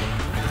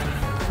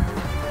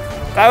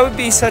 That would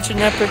be such an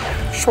epic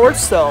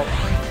shorts though.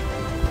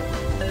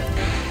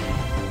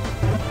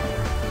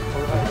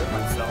 What if I hurt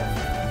myself?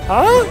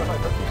 Huh? What if I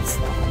hurt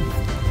myself?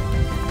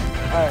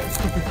 Alright.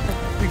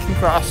 We can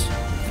cross.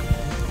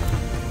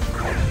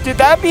 Dude,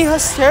 that'd be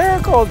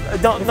hysterical.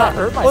 Don't not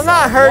hurt myself. Well,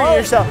 not hurting What?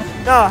 yourself.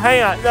 No,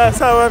 hang on. That's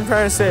not what I'm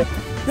trying to say.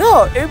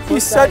 No, it'd be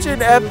What's such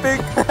that, an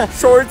YouTube? epic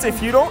shorts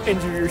if you don't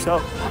injure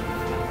yourself.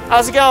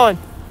 How's it going?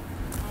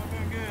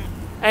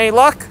 Any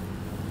luck?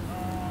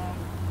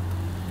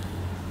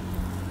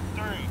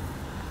 3.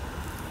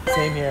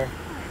 Same here.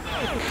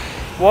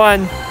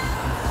 1.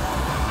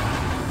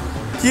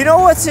 Do you know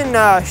what's in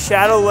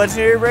Shadow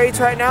Legendary raids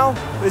right now?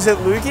 Is it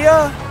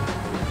Lugia? I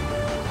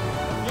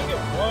think it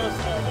was,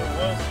 there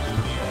was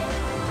Lugia.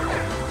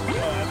 I think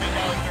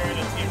that was during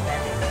the Team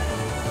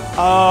Rocket.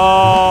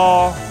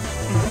 Oh.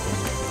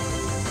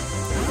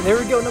 There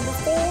we go, number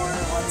 4.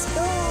 Let's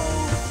go.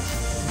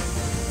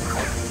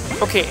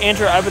 Okay,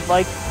 Andrew, I would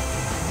like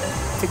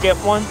to get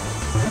one.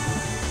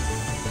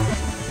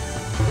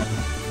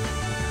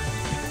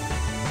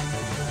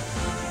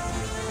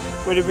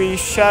 Would it be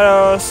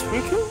Shadow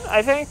Suicune,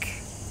 I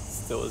think?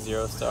 Still a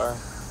 0 star.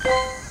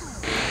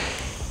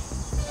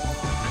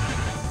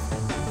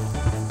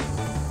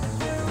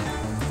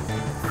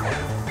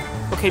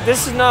 Okay,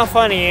 this is not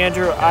funny,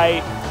 Andrew.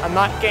 I'm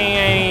not getting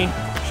any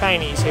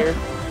shinies here.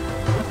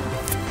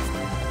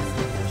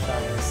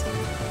 Shinies.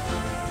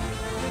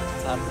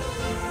 What's happening?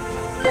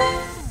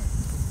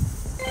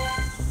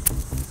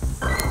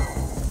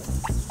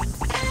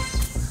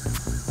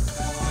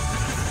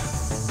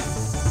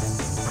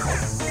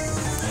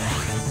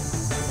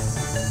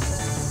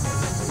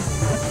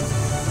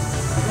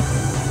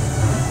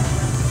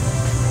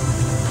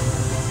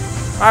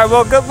 Alright,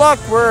 well, good luck.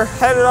 We're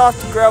headed off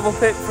to Gravel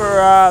Pit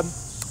for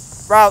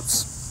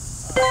routes.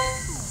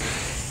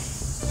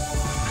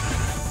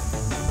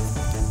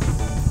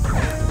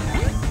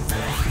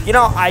 You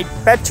know, I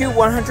bet you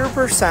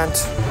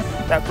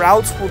 100% that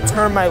routes will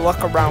turn my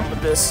luck around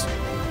with this.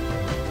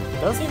 It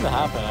does seem to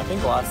happen. I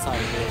think last time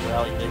you did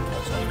well, you did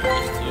catch like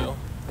first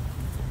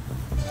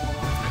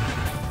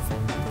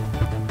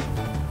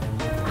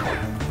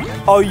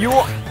 2. Oh, you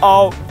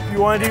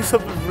want to do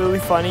something really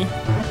funny?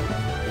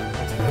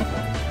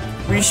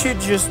 We should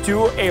just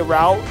do a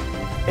route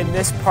in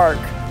this park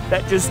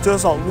that just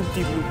does a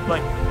loop-de-loop,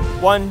 like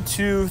 1,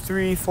 2,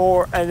 3,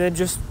 4, and then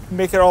just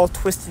make it all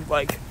twisty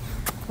like.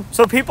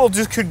 So people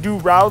just could do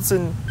routes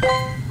and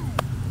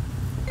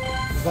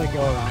Just like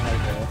go around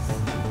like this.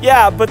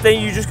 yeah, but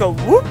then you just go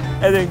whoop,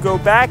 and then go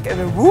back, and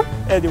then whoop,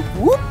 and then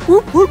whoop,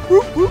 whoop, whoop,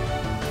 whoop, whoop.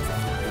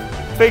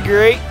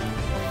 Figure 8.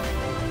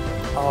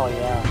 Oh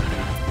yeah.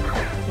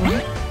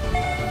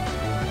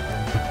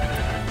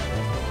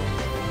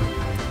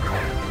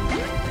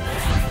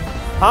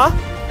 Huh?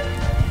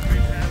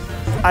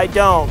 I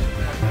don't.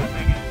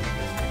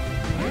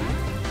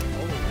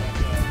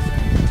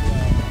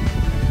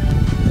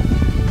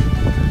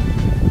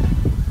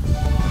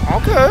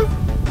 Okay.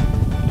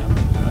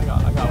 I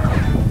got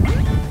one.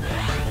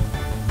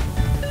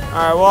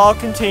 Alright, well, I'll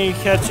continue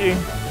catching.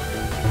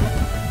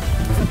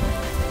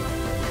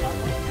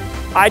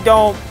 I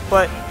don't,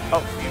 but...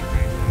 Oh.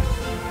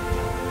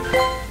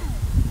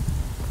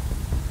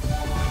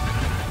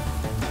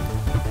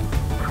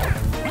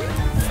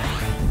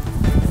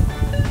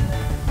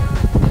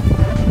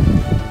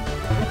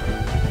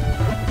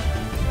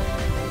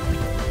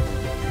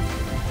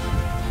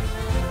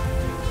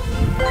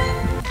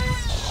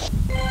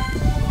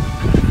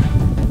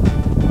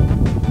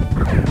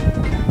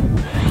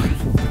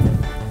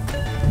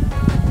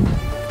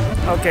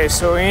 Okay,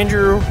 so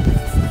Andrew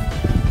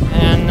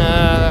and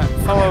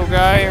fellow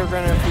guy are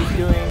gonna be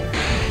doing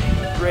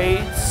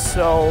raids,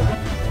 so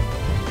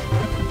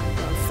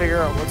I'll figure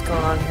out what's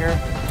going on here.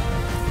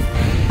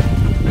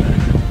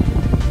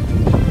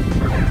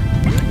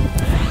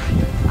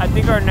 I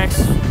think our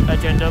next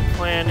agenda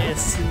plan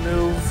is to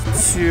move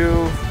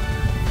to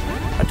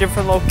a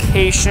different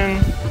location.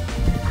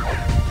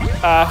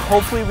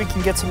 Hopefully we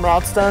can get some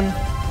routes done.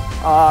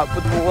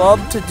 Would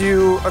love to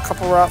do a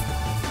couple routes.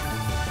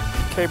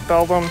 Okay,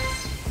 Beldum.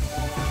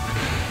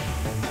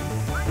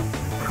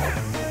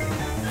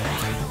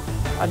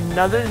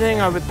 Another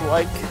thing I would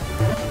like to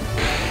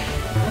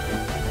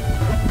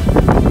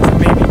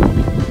maybe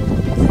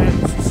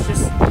it's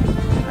just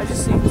I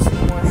just need 2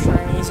 more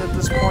shinies at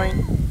this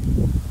point.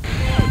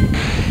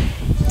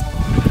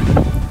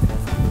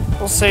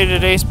 We'll say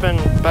today's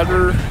been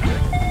better.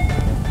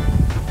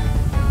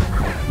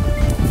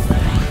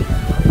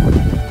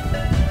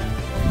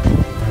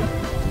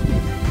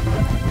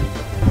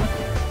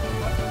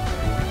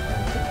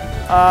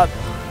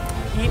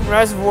 Eating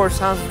Reservoir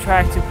sounds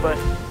attractive, but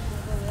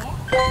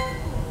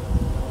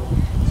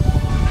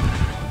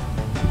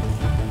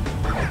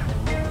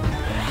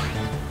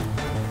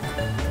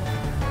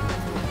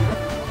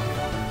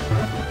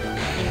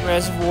Eating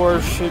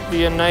Reservoir should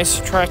be a nice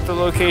attractive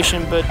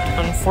location, but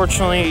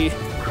unfortunately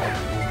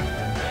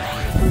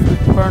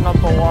we burn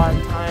up a lot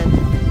of time.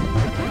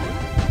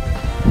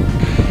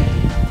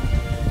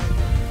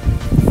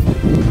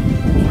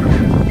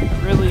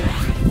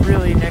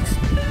 Really next.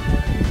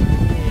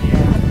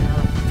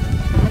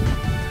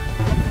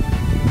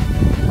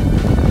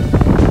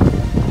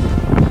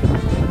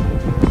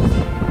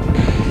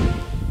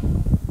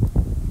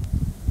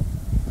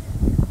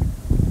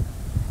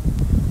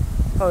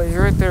 Oh, he's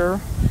right there.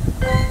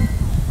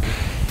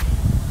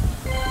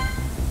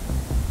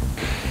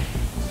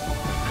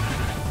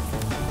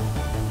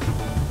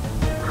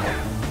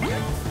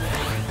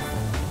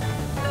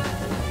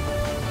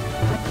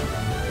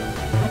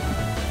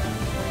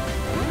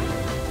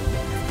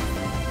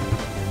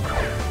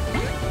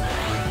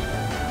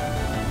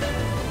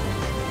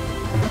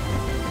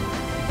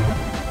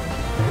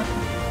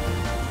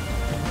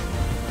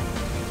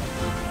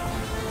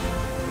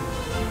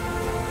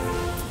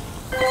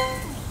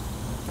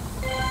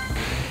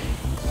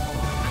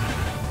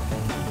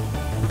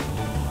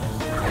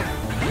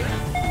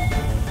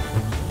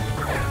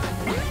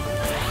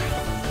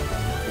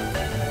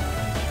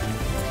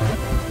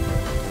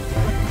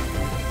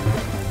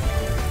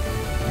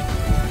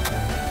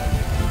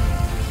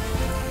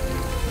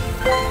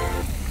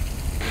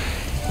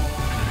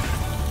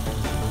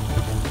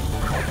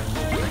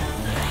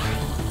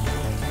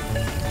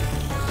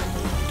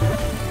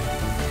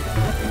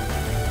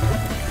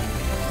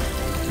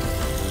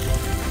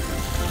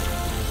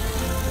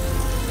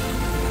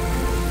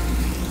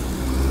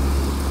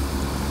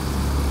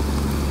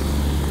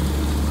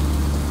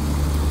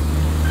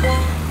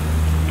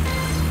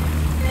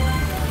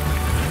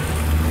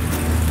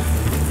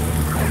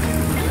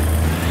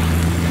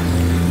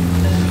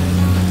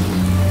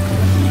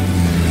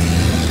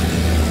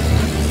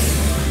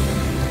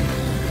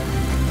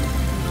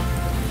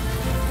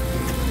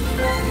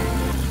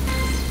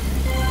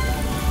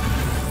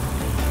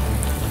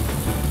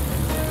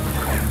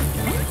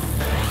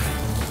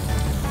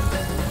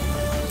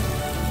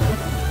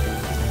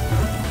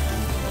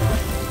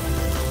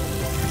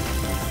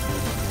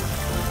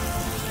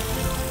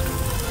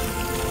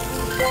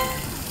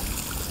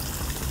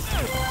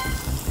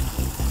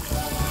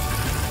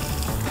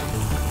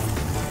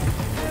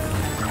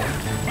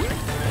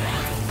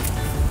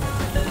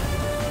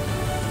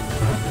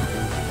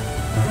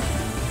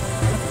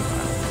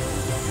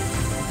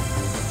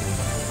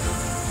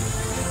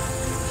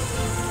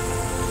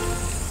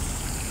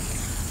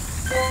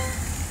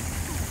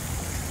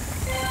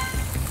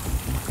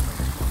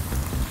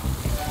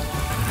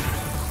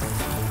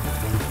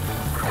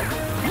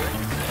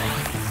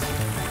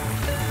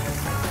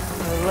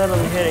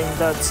 Literally hitting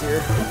duds here.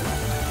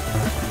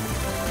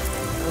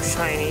 No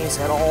shinies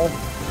at all.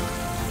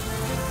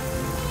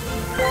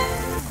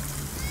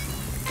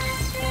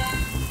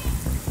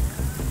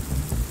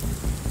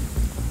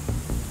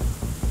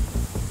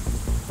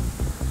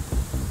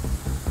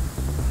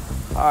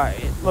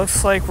 Alright,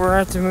 looks like we're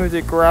going to have to move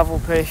the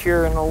gravel pit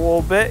here in a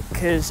little bit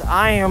because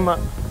I am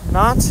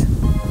not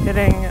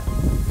hitting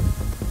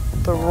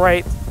the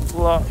right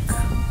look.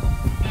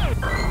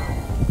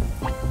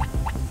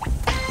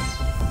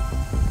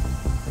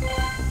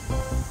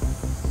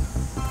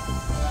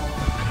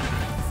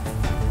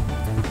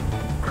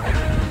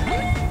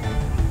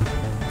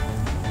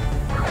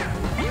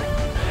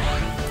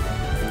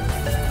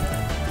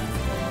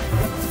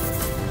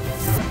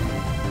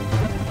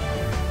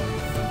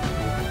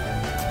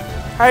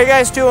 How you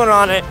guys doing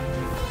on it? I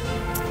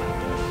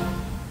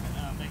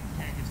think the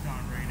tank is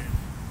gone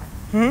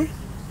rated.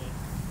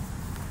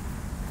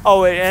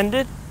 Oh, it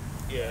ended?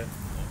 Yeah.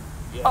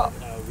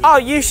 Oh,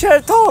 you should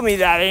have told me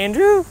that,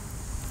 Andrew.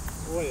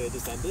 Wait, it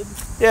just ended?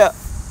 Yeah.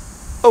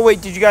 Oh,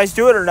 wait, did you guys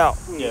do it or no?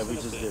 Yeah, we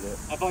just did it.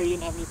 I thought you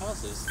didn't have any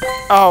passes.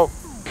 Oh,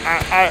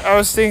 I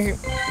was thinking...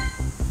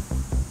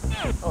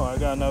 Oh, I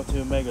got enough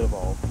to Mega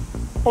Evolve.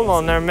 Hold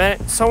on there a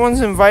minute.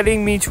 Someone's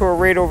inviting me to a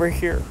raid over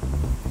here.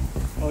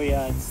 Oh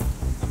yeah,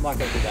 I'm not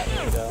gonna do that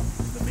yet, though.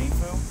 The main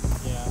foam?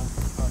 Yeah.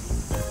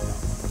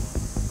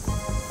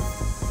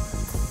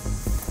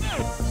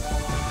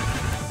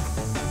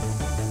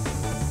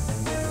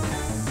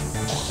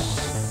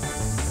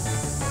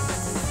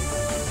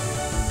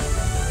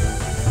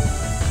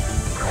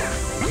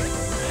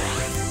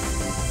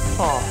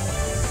 Huh.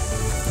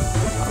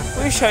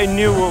 I wish I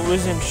knew what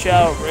was in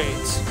shadow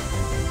raids.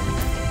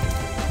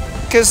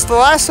 Because the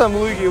last time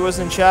Luigi was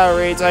in shadow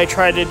raids, I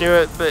tried to do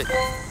it, but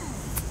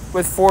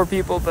with 4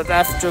 people, but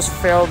that just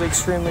failed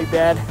extremely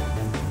bad.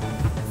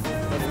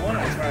 Well, the one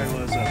I tried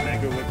was a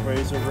Mega with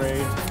Razor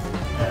raid,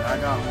 and I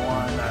got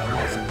one that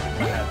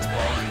had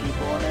 12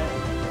 people in it,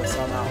 but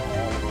somehow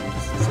all of them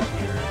just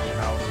disappeared,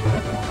 and I was the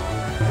only one on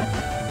there.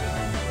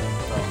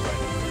 So I was like,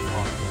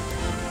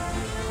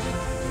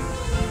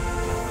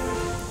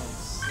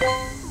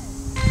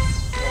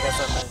 I guess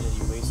that meant that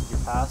you wasted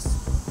your pass.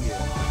 yeah.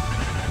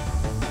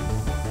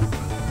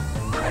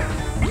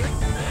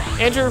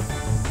 Andrew,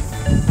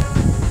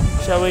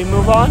 shall we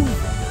move on?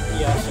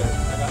 Yeah, sure.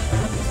 I got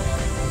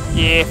this.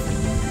 Yeah.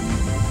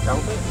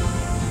 Double it?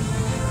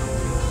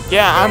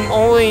 Yeah,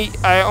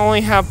 I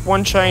only have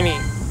 1 shiny.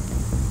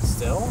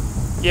 Still?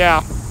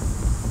 Yeah.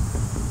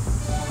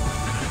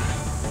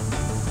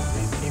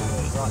 These people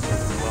is not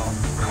doing well.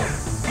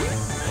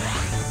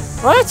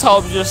 Well, let's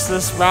hope just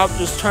this route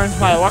just turns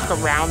my luck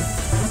around.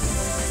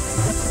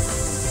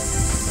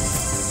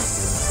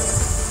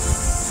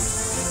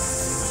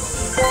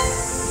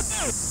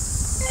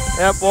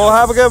 Yep, we'll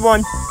have a good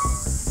one.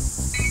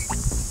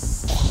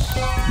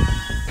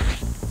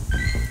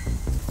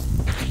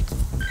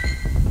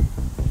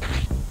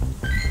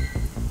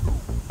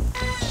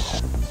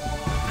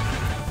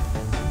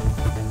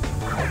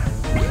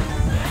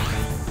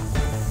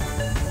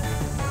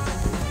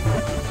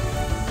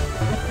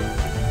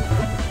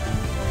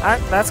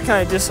 That's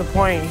kind of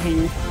disappointing.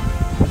 He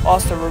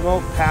lost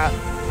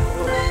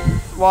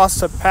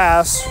a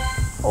pass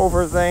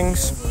over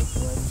things.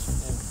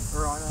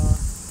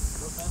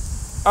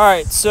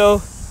 Alright,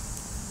 so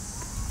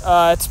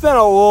it's been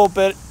a little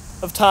bit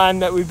of time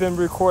that we've been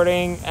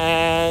recording,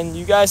 and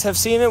you guys have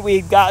seen it.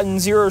 We've gotten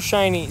 0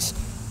 shinies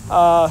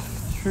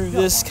through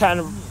this kind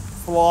of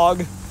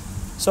vlog.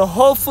 So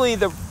hopefully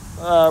the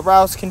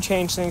routes can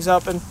change things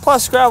up, and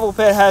plus Gravel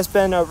Pit has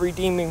been a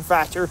redeeming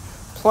factor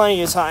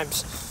plenty of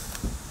times.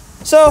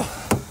 So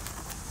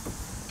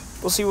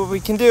we'll see what we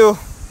can do.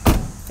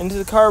 Into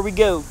the car we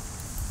go.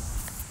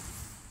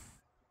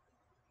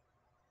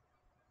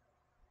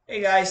 Hey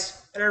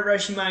guys,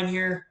 Reshimine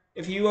here.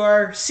 If you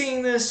are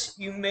seeing this,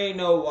 you may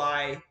know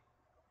why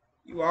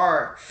you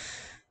are.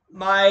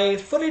 My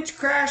footage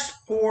crashed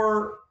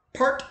for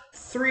part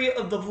 3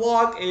 of the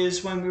vlog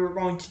is when we were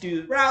going to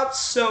do the routes.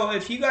 So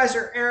if you guys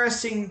are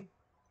interested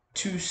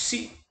to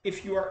see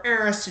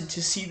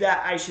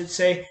that, I should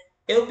say,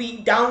 it'll be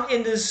down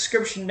in the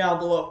description down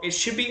below. It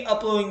should be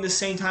uploading the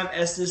same time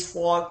as this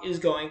vlog is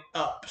going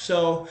up.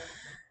 So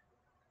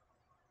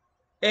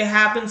it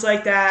happens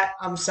like that.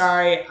 I'm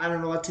sorry. I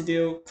don't know what to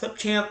do.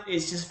 ClipChamp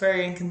is just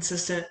very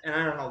inconsistent, and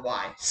I don't know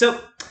why.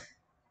 So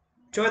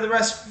enjoy the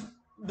rest of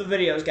the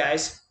videos,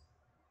 guys.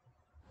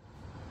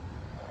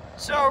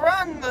 So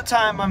around the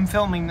time I'm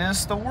filming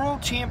this, the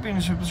World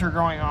Championships are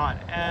going on,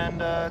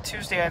 and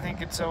Tuesday I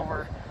think it's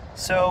over.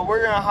 So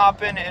we're going to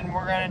hop in and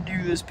we're going to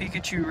do this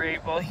Pikachu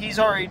raid. Well, he's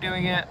already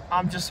doing it.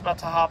 I'm just about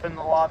to hop in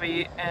the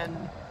lobby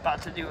and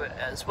about to do it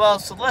as well.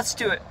 So let's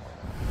do it.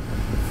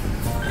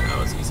 That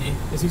was easy.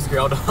 This is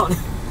Beldum.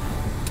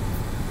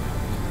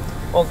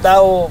 Well, that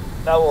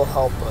will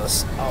help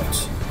us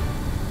out.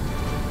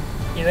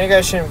 You think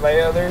I should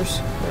invite others?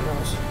 Who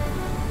knows?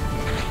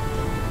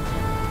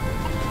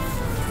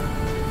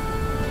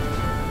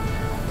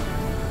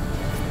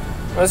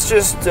 Let's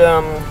just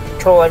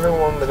control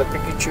everyone with a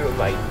Pikachu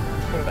invite.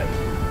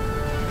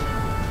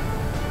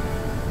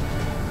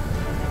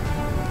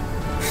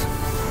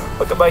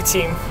 Look at my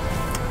team.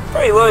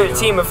 Pretty loaded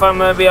team, if I'm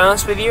gonna be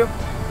honest with you.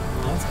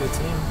 That's a good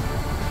team.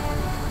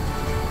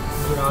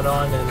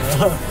 Groudon and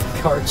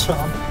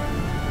Garchomp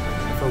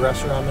for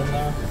Reshiram in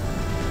there.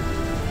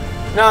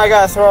 Now I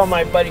gotta throw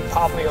my buddy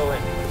Papio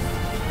in.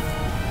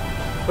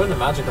 Put in the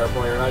magic card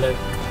while you're at it.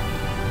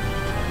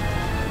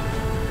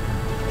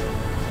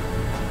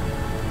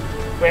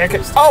 Wait, I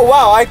could. Oh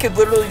wow, I could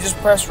literally just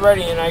press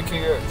ready and I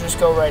could just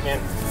go right in.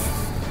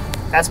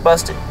 That's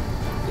busted.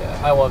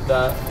 Yeah, I love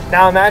that.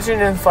 Now imagine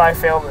if I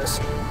fail this.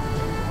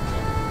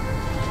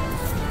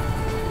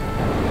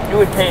 You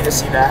would pay to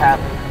see that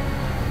happen.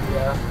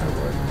 Yeah, I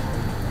would.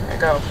 There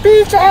you go.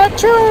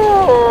 Pikachu!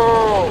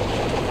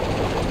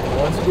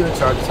 Once you do a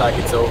charge attack,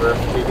 it's over.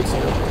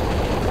 Pikachu.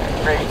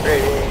 Ready.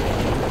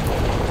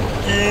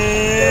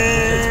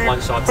 It's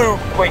one shot. Boop.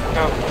 Wait,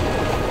 no.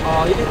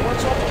 Oh, you did one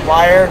shot?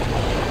 Liar.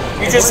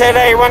 You just said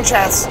hey, one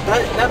shots.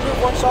 That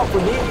move one shot for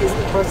me isn't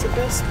the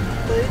precipice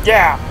thing?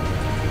 Yeah.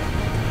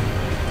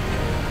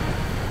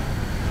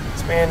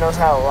 This man knows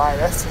how to lie,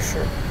 that's for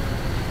sure.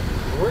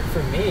 It worked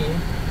for me.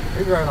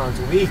 Your Groudon's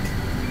weak.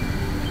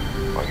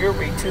 Well, you're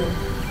weak too.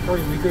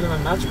 Probably weaker than my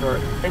match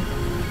card.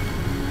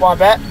 Wanna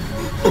bet?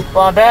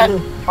 Wanna bet?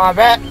 Wanna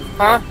bet?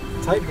 Huh?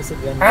 Type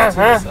disadvantage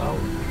to yourself.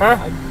 Huh?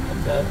 I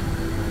bet.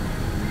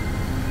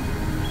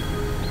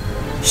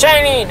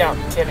 Shiny! No,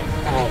 I'm kidding.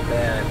 Oh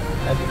man,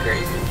 that'd be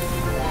crazy.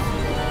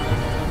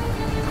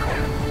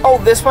 Oh,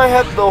 this might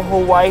have the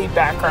Hawaii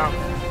background.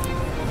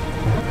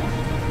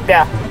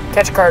 Yeah,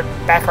 catch a card,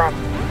 background.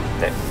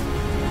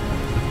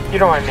 You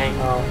know what I mean.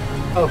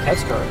 Oh,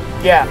 catch card.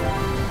 Yeah.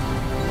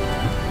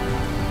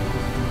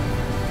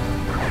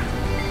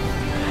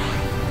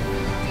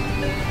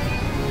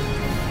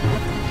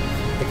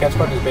 The catch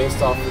card is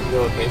based off of the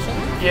location?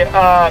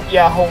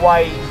 Yeah,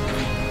 Hawaii.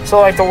 So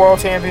like the world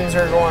champions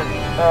are going,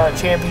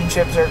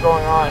 championships are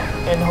going on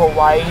in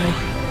Hawaii.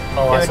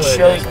 Oh, I see.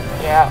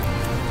 Yeah.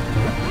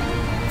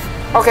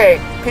 Okay,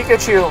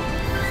 Pikachu.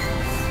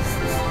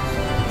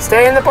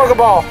 Stay in the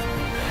Pokeball.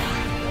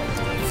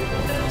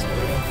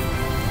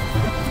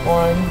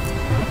 1, 2,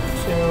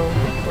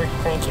 3.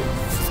 Thank you.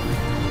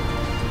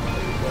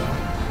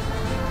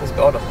 This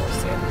Beldum will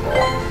stay in the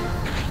ball.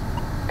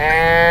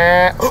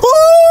 And what?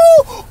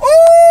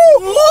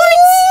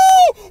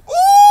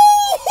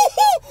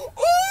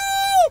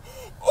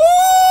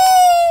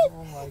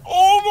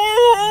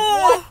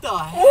 What the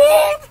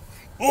heck?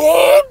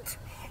 What?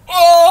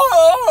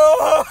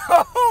 Oh,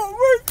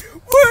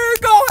 we're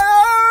going.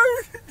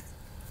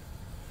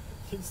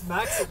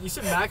 You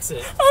should max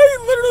it. I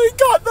literally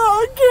got that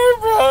on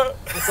camera.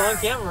 It's on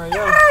camera,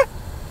 yeah.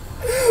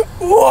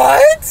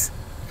 What?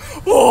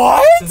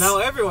 What? So now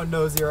everyone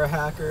knows you're a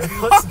hacker.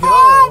 Let's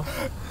go.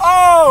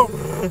 Oh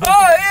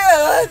yeah,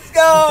 let's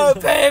go,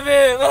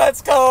 baby.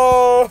 Let's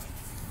go.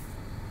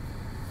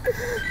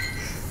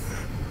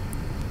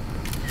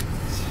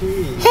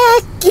 Jeez.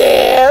 Heck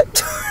yeah.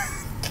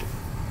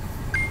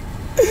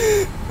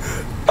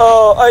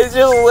 Oh, I just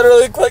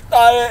literally clicked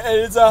on it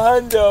and it's a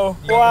hundo.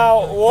 Yeah,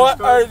 Wow, the what catch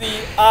card? are the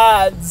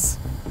odds?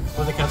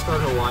 Was the catch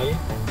card Hawaii?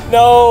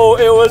 No,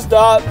 it was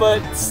not,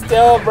 but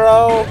still,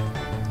 bro.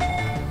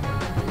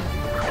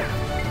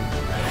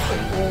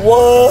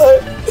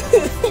 What?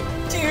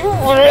 Do you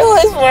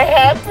realize what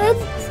happened?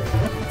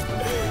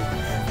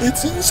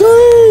 It's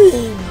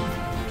insane.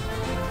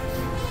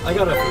 I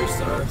got a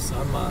 3-star, so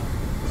I'm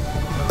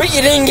But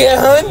you didn't get a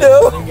I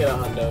hundo. didn't get a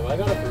hundo. I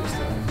got a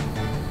 3-star.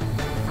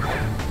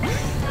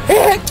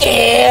 Heck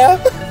yeah!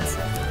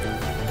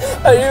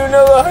 I didn't even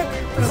know the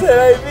 100%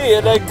 IV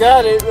and I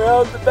got it right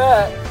off the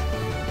bat.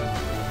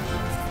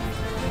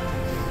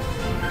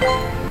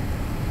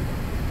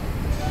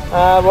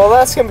 Well,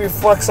 that's gonna be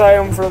flex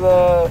item for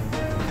the.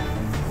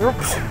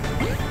 Oops.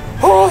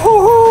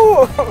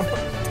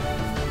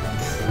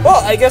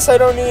 Well, I guess I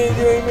don't need to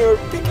do any more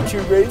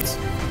Pikachu raids.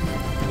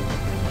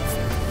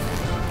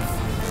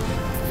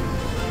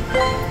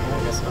 I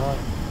guess not.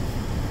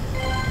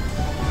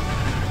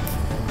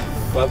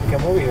 Well,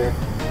 come over here.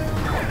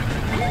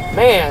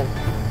 Man,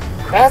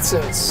 that's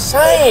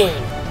insane.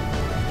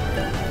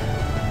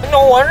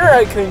 No wonder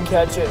I couldn't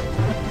catch it.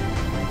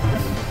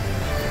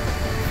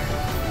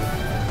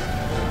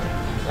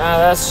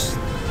 That's...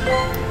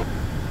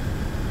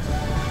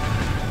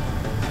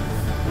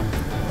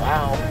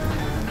 Wow.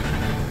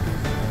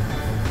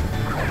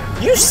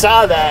 You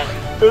saw that.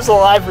 It was a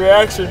live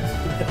reaction.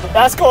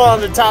 That's going on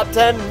the top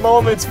 10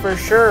 moments for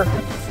sure.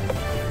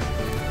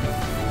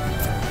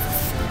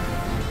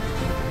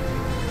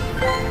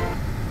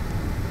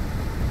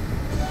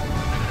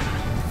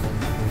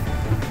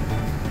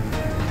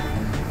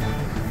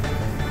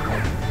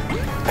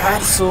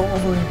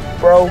 Absolutely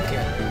broken.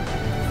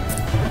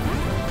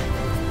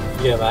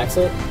 You gonna max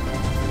it?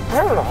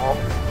 I don't know.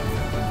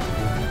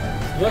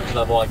 You have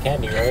level on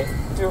candy, right?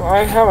 Do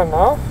I have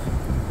enough?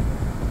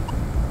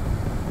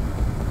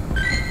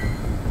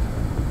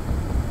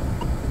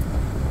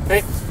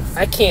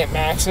 I can't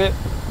max it.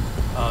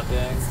 Oh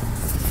dang.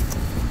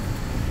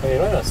 Hey, you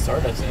don't have to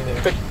start us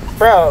either. But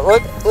bro,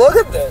 look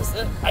at this.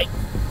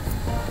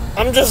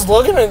 I'm just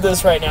looking at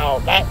this right now.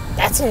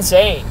 That's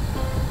insane.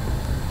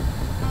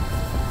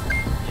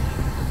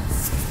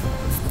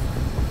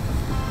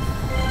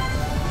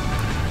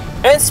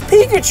 And it's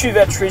Pikachu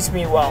that treats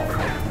me well,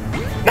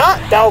 not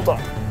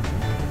Beldum.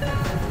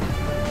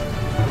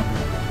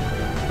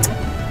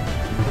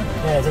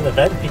 it's an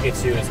event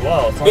Pikachu as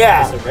well. It's not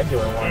just a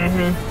regular one.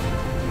 Mm-hmm.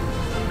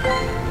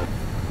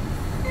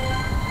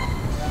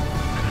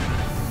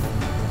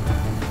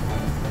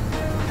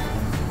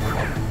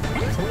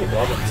 So many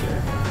Beldums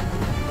here.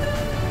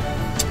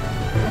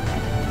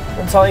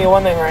 I'm telling you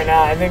one thing right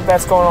now. I think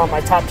that's going on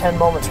my top 10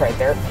 moments right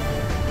there.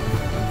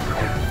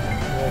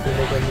 Maybe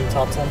make a new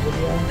top 10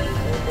 video?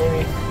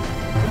 Maybe.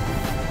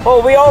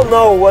 Well, we all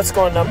know what's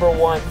going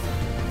 #1.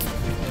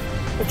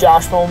 The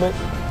Josh moment.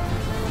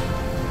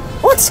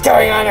 What's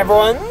going on,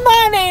 everyone?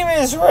 My name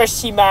is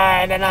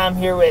Reshiminesquad, and I'm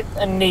here with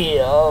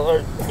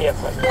Neil.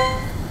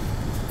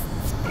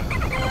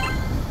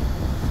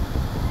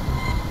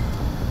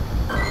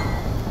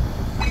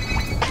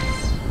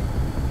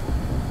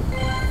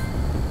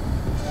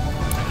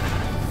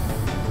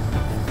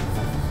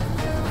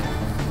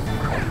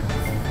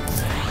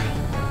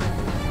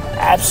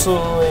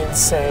 Absolutely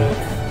insane.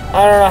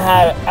 I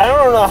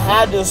don't know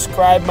how to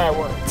describe my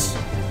words.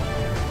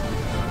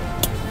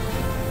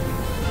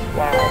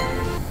 Wow.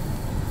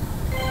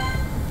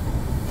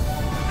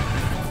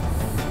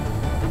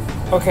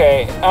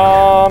 Okay,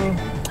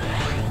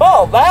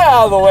 well, that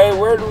out of the way,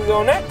 where do we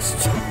go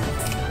next?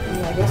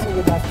 Yeah, I guess we'll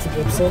go back to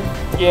Gibson.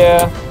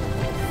 Yeah.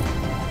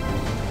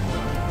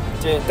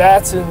 Dude,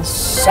 that's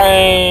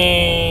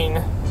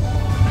insane.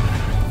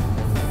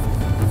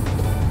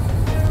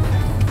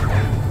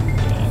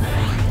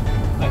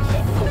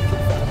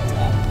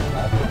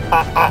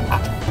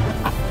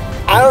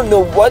 I don't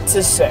know what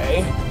to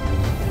say.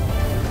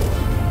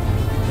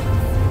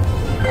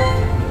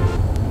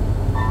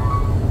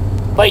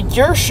 Like,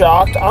 you're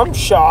shocked, I'm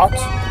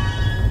shocked.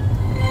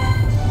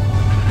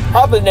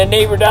 Probably the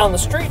neighbor down the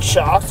street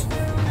shocked.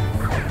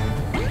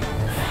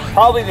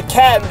 Probably the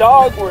cat and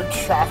dog were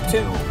shocked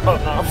too. Oh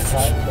no.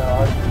 Cat and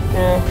dog.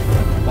 Yeah.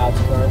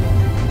 Magikarp.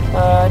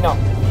 No.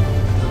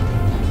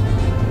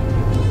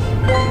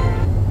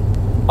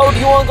 Oh, do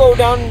you want to go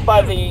down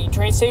by the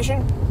train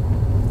station?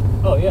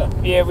 Oh, yeah.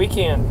 Yeah, we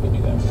can. We can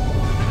do that.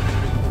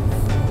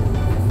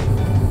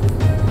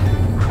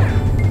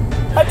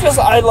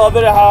 I love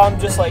it how I'm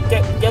just like,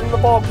 getting the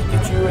ball,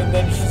 Pikachu, and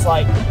then she's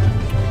like,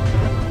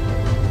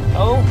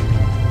 oh?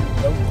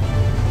 Nope.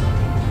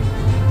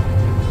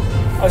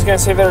 I was gonna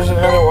say there's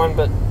another one,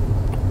 but...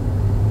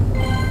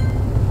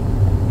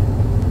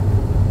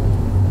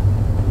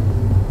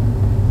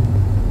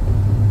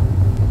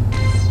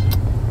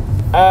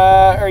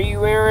 are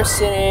you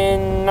interested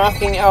in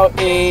knocking out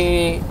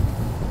a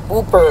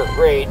Wooper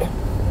raid?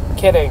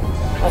 Kidding.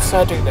 Let's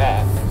not do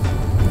that.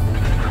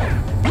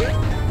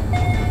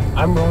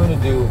 I'm willing to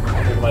do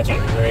pretty much any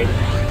raid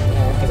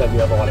because I do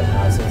have a lot of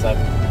passes. I'm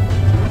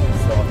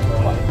still up to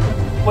a lot.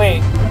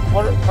 Wait,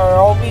 what are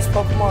all these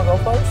Pokemon Go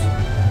players?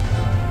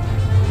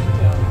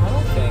 Yeah,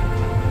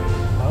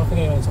 I don't think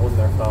anyone's holding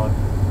their phone.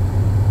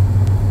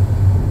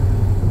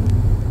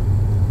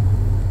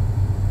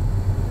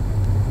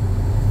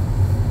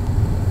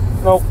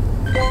 Nope.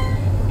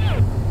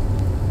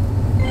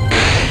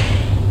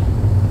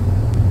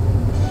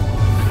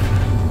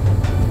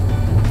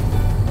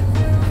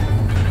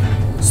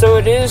 So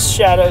it is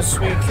Shadow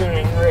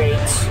Suicune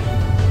raids.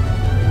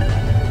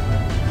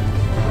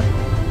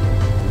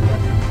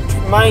 Which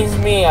reminds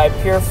me, I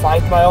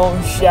purified my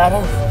own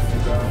shadow.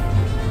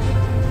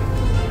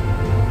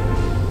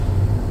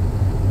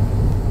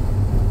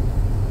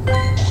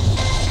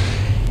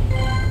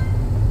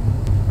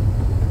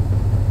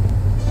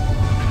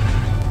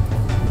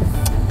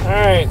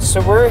 Alright,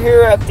 so we're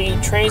here at the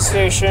train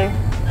station.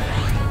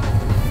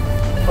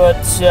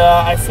 But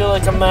I feel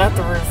like I'm gonna have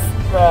to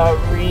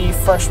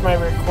refresh my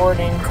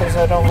recording because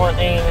I don't want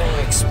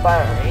anything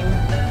expiring.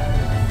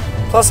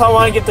 Plus, I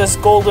want to get this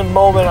golden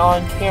moment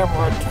on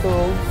camera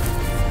too.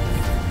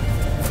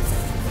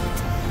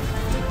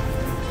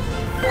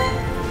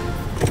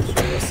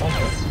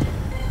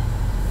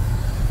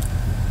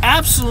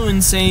 Absolute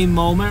insane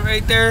moment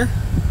right there.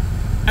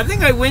 I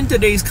think I win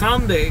today's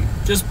Comm Day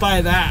just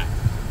by that.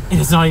 And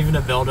it's not even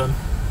a Beldum.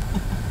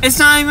 It's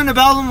not even a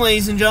Beldum,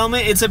 ladies and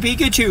gentlemen. It's a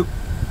Pikachu.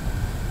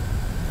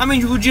 I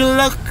mean, would you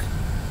look?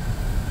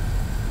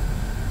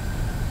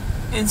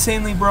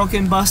 Insanely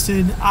broken,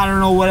 busted. I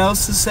don't know what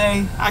else to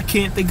say. I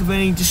can't think of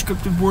any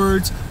descriptive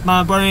words.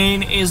 My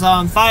brain is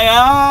on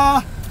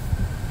fire.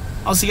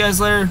 I'll see you guys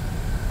later,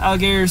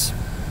 alligators.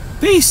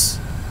 Peace.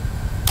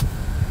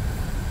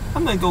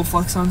 I'm gonna go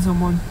flex on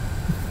someone.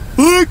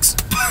 Flex.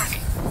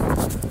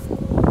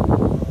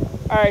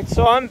 Alright,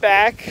 so I'm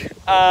back.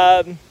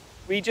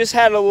 We just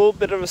had a little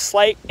bit of a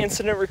slight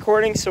incident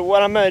recording, so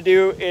what I'm gonna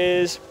do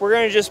is we're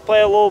gonna just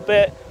play a little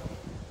bit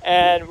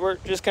and we're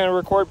just gonna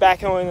record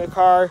back in the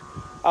car.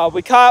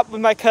 We caught up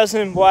with my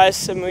cousin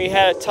Wes and we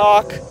had a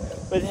talk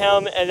with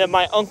him, and then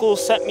my uncle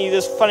sent me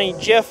this funny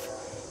GIF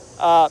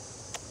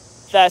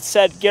that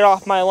said, "Get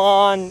off my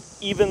lawn,"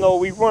 even though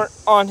we weren't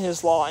on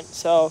his lawn.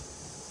 So,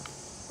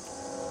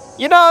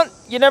 you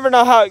never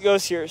know how it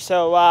goes here.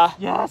 So,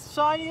 Yes,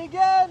 shiny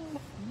again!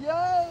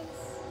 Yes!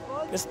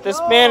 this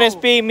man is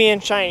beating me in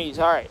Chinese.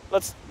 All right,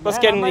 let's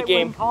get in the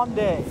game. Comm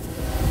Day.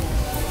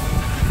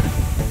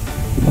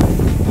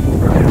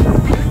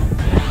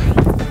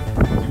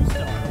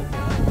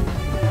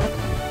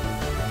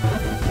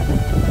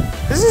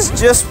 This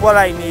is just what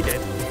I needed.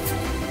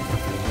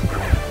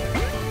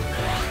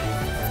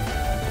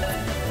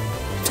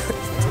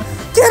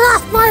 Get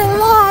off my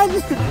lawn!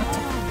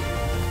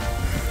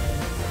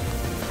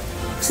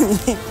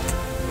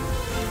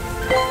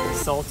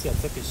 Salty, I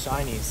took his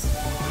shinies.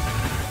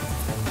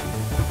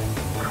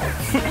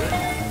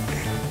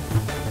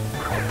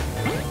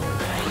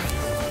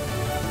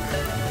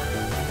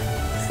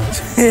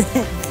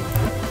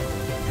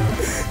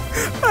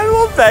 I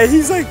love that.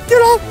 He's like, get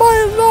off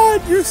my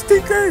lawn, you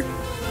stinker!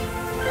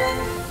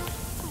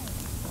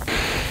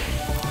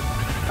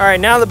 Alright,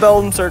 now the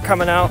Beldums are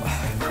coming out.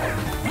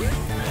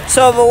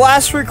 So the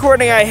last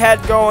recording I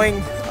had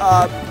going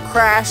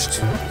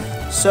crashed.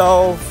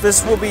 So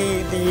this will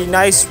be the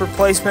nice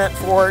replacement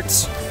for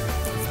it.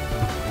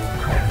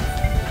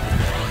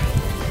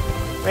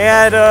 We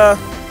had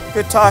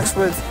good talks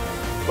with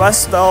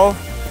Wes though.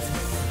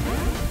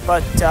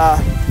 But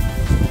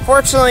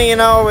fortunately, you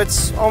know,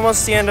 it's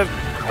almost the end of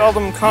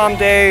Beldum Comm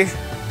Day.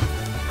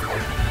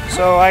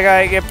 So I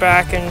gotta get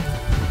back and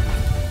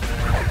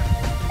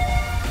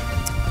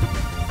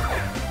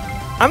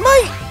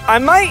I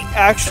might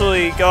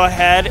actually go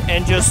ahead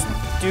and just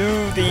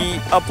do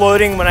the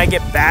uploading when I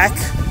get back,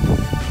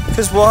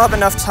 because we'll have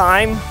enough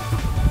time.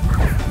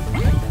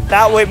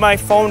 That way my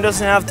phone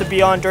doesn't have to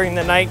be on during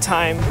the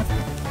nighttime.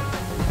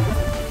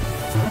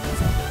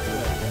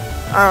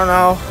 I don't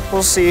know,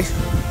 we'll see.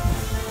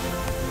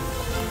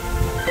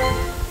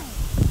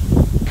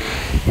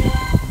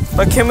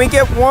 But can we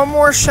get one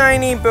more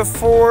shiny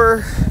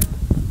before?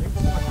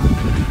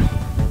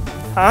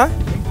 Huh?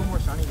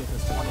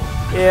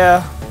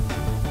 Yeah.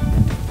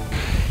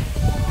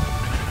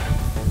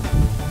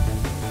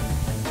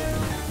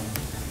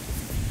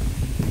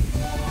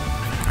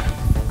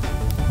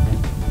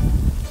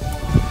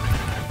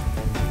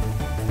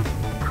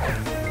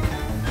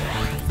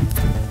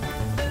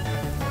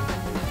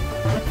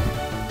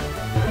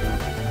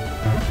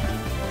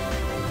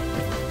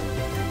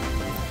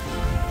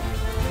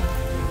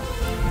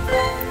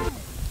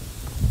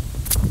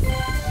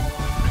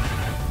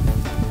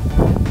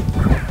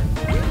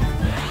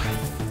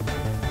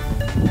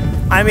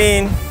 I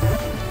mean,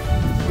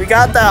 we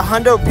got that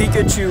Hundo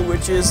Pikachu,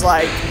 which is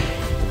like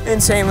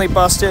insanely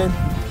busted.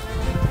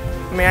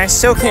 I mean, I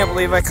still can't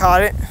believe I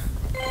caught it.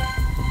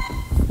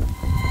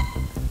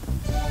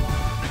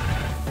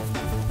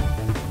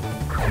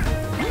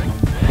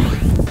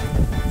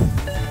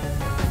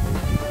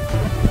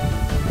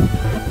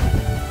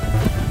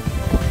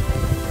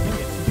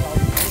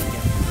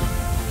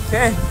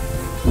 Okay,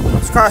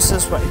 let's cross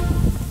this way.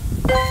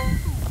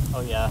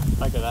 Oh yeah,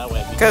 if I go that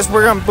way. Because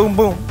we're gonna boom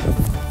boom.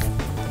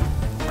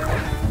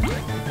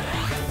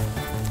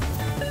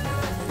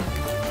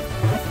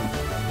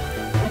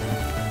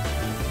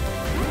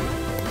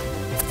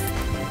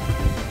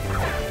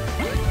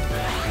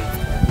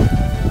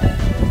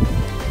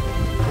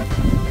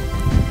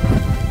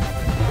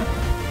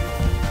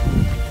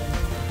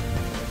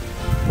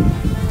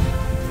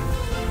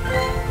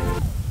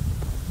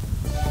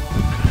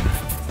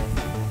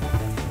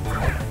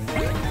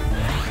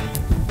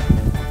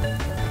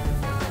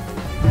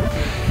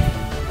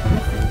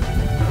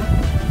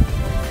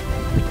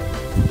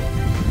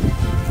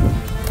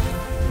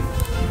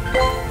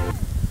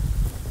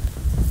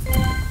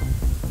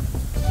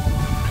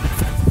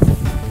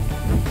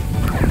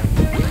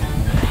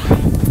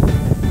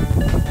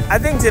 I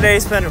think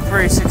today's been a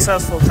pretty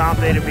successful comp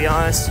day, to be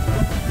honest.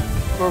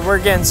 We're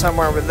getting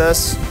somewhere with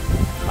this.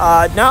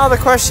 Now the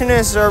question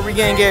is, are we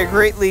going to get a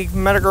Great League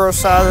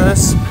Metagross out of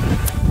this?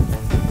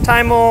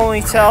 Time will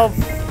only tell.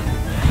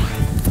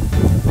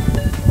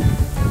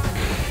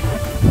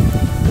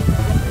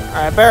 Alright,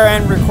 I better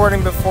end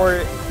recording before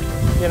it,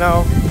 you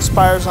know,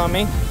 expires on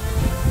me.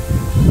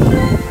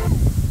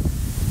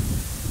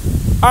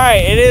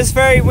 Alright, it is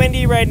very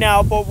windy right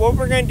now, but what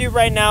we're going to do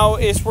right now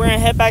is we're going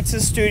to head back to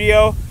the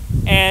studio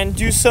and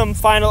do some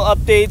final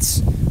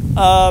updates.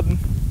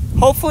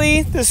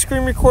 Hopefully the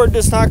screen record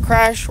does not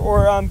crash,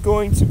 or I'm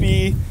going to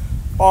be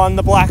on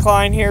the black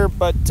line here,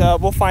 but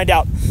we'll find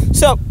out.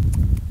 So,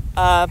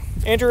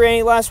 Andrew,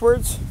 any last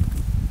words?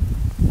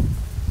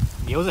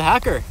 He was a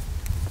hacker.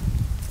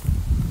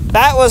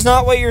 That was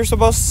not what you were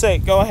supposed to say.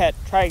 Go ahead,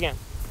 try again.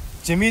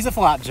 Jimmy's a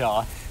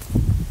flapjaw.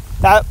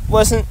 That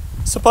wasn't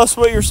supposed to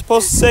what you were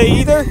supposed to say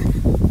either.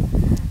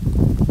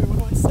 What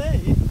do I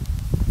say?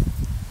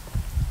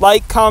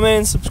 Like, comment,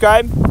 and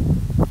subscribe.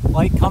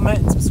 Like, comment,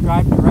 and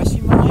subscribe to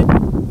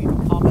reshiminesquad. Leave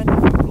a comment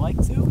if you would like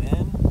to,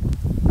 and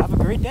have a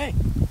great day.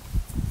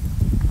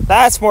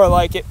 That's more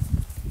like it.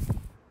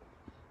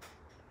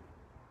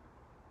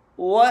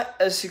 What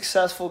a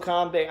successful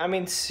comp day. I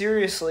mean,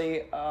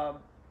 seriously,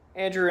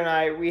 Andrew and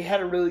I, we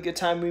had a really good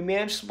time. We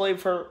managed to play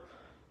for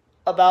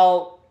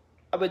about,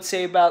 I would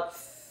say about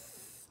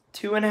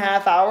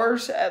 2.5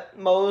 hours at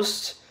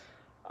most.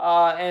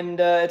 And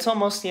it's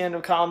almost the end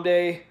of comp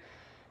day.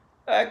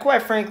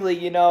 Quite frankly,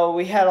 you know,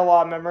 we had a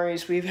lot of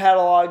memories. We've had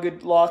a lot of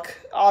good luck.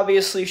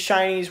 Obviously,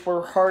 shinies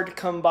were hard to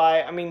come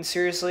by. I mean,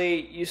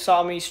 seriously, you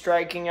saw me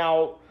striking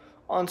out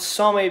on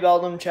so many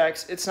Beldum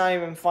checks. It's not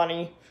even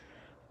funny.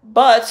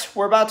 But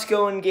we're about to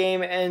go in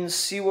game and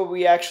see what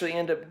we actually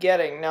end up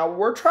getting. Now,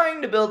 we're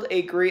trying to build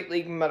a Great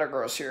League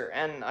Metagross here,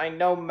 and I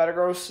know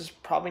Metagross is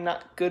probably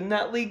not good in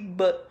that league,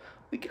 but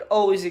we could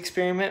always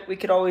experiment. We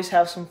could always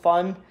have some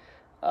fun.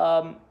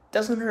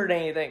 Doesn't hurt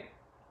anything.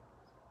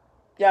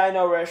 Yeah, I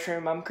know,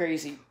 Restroom, I'm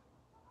crazy.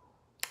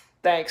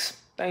 Thanks.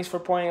 Thanks for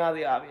pointing out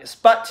the obvious.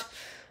 But,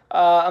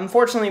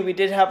 unfortunately, we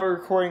did have a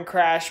recording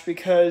crash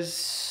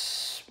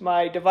because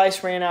my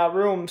device ran out of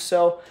room,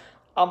 so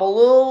I'm a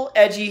little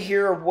edgy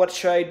here of what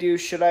should I do.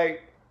 Should I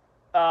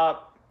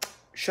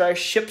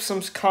ship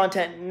some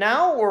content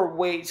now or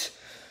wait?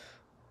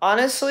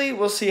 Honestly,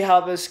 we'll see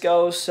how this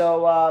goes.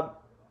 So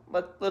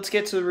let's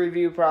get to the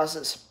review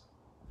process.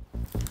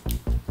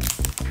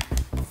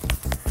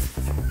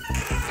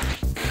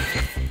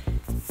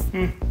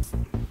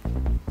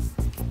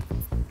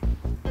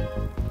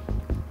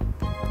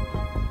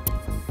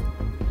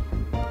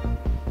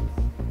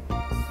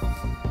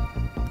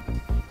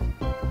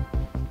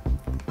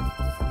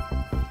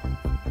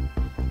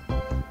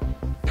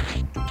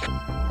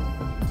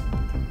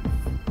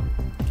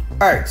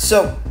 Alright,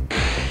 so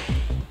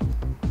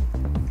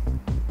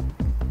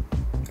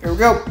here we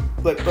go.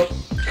 Look.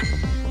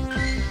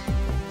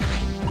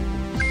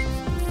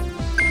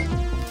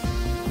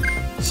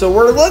 So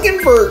we're looking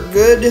for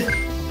good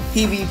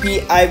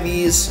PvP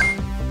IVs.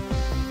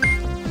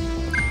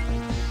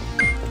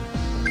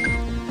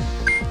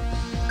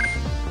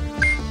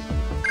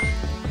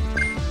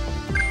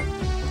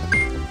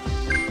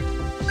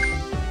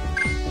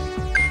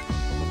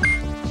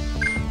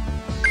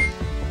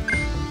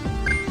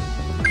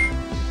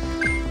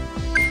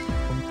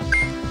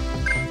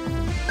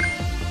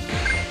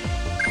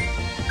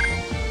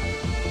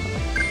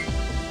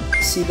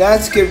 See,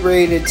 that's good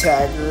rated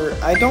tagger.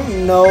 I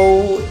don't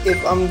know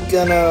if I'm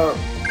gonna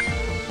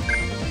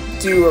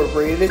do a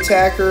rated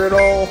attacker at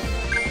all.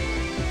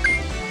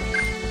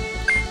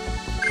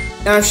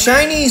 Now,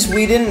 shinies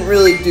we didn't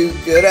really do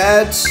good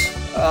at.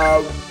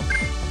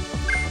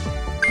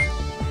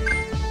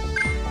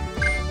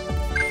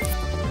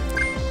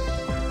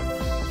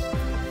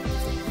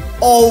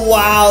 Oh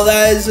wow,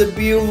 that is a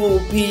beautiful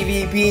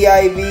PvP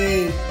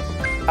IV.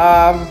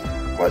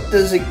 What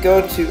does it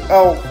go to?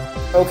 Oh,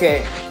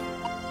 okay.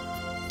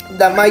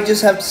 That might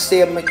just have to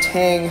stay at my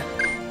Tang.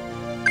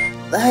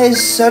 That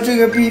is such a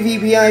good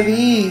PvP IV.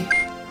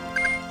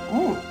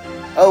 Ooh.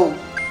 Oh,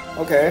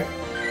 okay.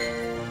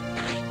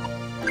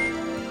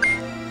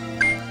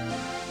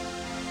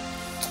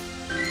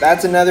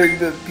 That's another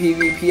good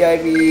PvP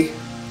IV.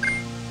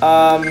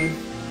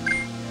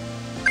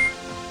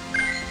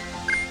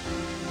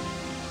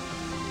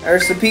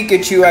 There's the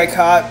Pikachu I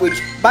caught,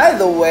 which, by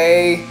the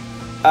way,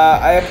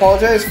 I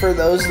apologize for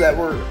those that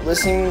were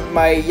listening to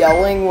my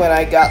yelling when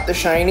I got the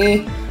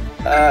shiny,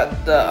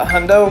 the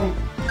hundo.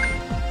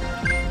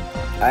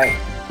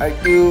 I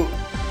do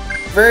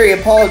very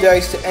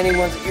apologize to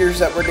anyone's ears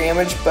that were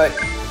damaged, but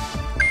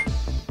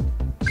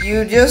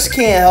you just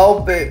can't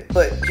help it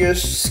but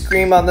just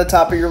scream on the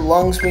top of your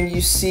lungs when you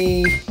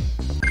see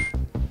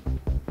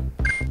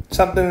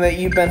something that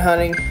you've been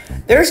hunting.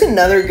 There's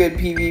another good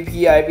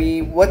PvP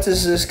IV. What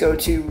does this go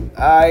to?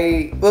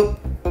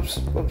 Oops.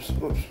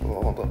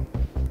 Hold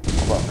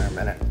on there a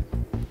minute.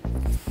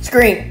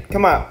 Screen,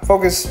 come on,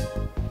 focus.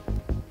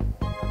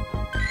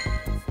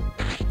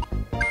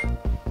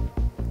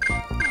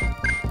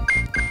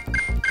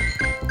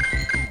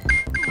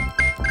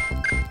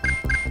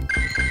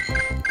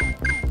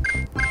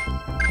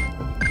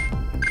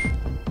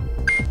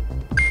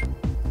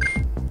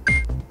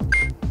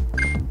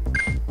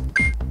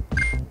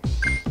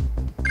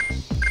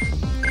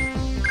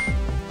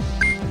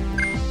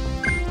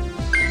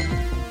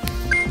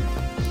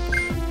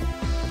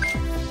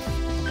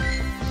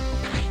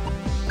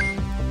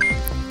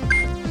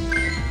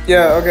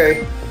 Yeah,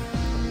 okay.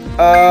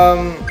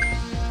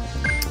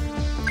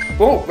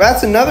 Whoa,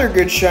 that's another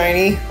good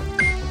shiny.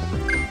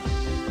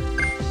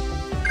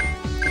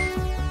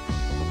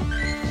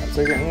 That's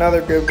like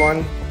another good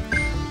one.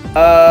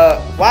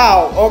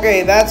 Wow,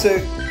 okay, that's a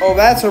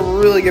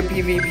really good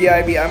PvP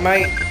IV. I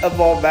might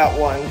evolve that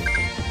one,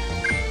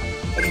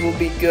 which will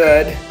be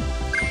good.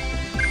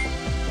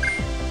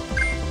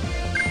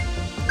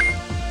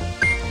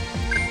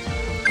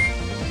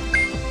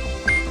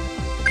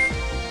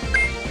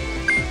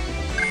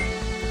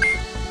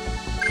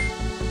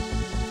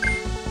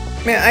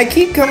 Man, I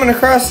keep coming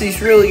across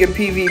these really good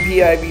PvP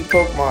IV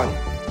Pokemon.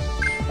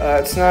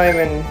 It's not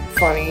even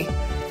funny.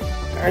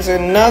 There's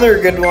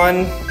another good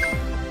one.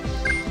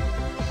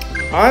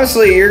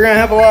 Honestly, you're gonna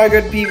have a lot of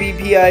good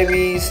PvP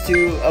IVs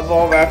to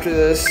evolve after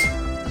this.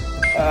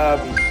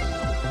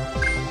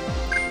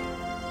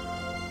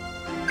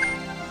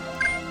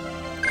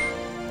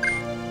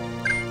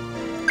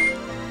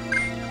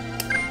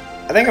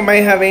 I think I might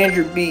have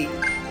Andrew beat.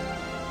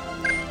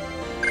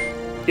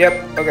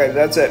 Yep, okay,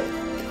 that's it.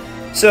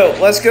 So,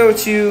 let's go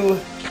to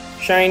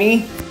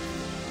Shiny.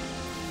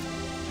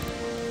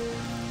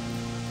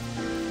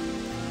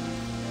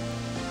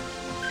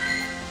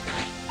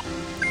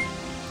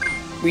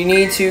 We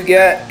need to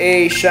get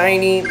a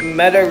Shiny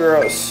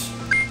Metagross.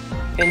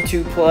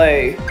 into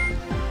play,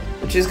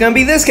 which is gonna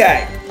be this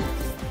guy.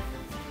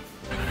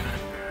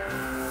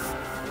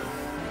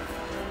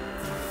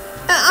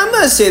 I'm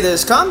gonna say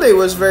this, Comm Day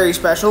was very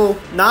special,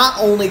 not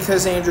only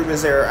because Andrew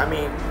was there. I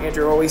mean,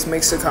 Andrew always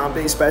makes the Comm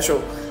Day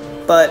special,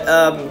 but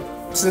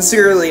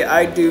sincerely,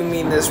 I do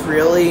mean this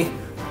really.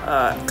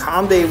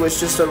 Comm Day was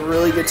just a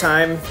really good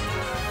time,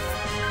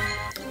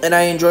 and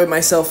I enjoyed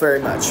myself very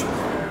much.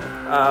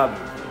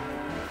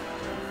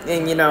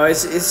 And you know,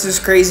 it's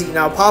just crazy.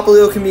 Now,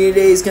 Populio Community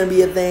Day is gonna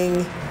be a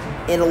thing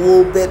in a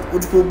little bit,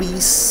 which will be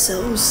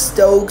so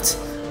stoked.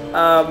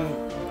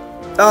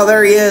 Oh,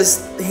 there he is,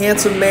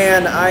 handsome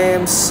man. I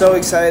am so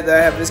excited that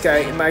I have this guy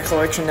in my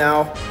collection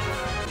now.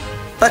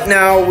 But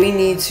now we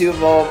need to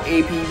evolve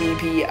a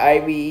PvP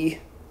IV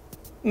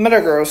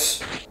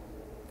Metagross.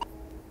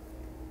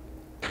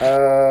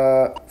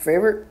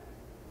 Favorite?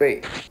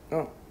 Wait,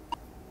 no.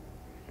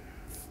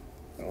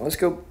 Let's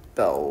go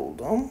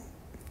Beldum.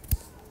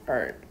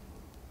 Alright.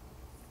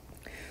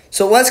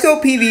 So let's go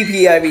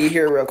PvP IV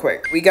here real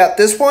quick. We got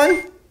this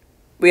one.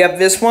 We have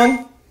this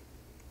one.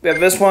 We have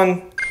this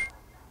one.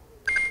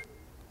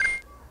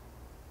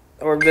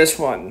 Or this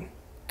one.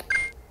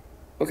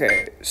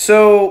 Okay,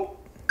 so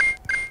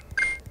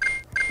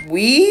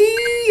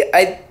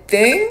I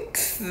think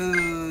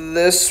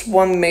this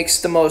one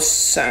makes the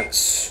most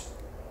sense.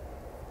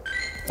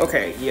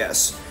 Okay,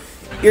 yes.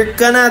 You're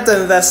gonna have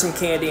to invest some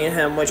candy in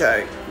him,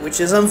 which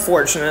is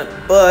unfortunate,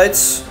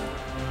 but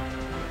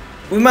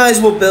we might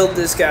as well build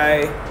this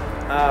guy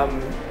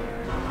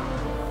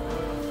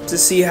to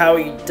see how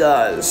he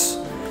does.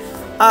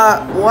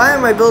 Why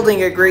am I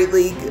building a Great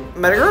League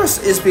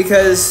Metagross? Is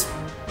because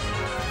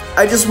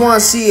I just want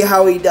to see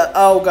how he does.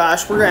 Oh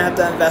gosh, we're gonna have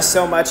to invest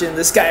so much in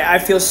this guy. I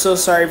feel so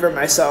sorry for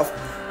myself.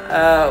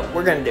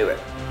 We're gonna do it.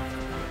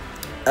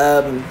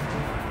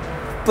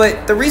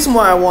 But the reason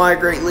why I want a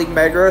Great League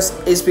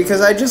Metagross is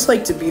because I just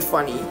like to be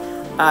funny.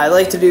 I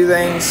like to do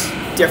things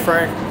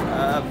different.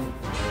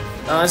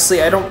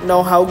 Honestly, I don't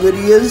know how good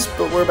he is,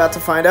 but we're about to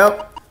find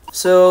out.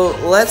 So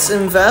let's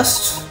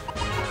invest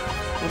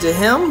into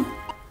him.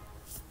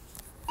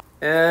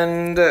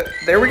 And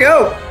there we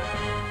go.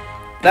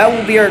 That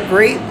will be our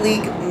Great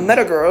League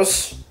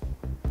Metagross.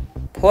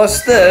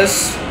 Plus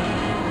this.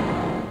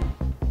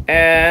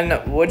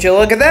 And would you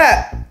look at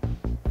that?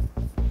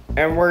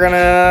 And we're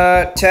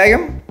gonna tag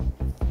him.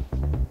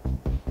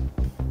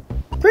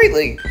 Great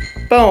League.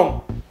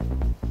 Boom.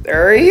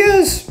 There he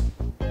is.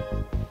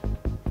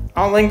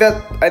 I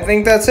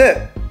think that's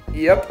it.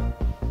 Yep.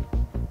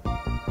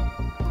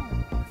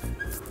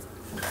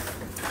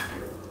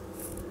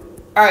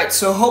 Alright,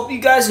 so hope you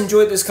guys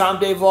enjoyed this Comm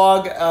Day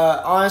vlog.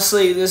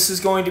 Honestly, this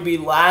is going to be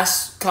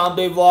last Comm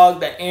Day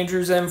vlog that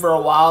Andrew's in for a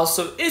while,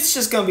 so it's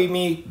just going to be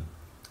me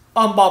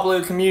on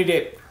Populio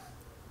Community.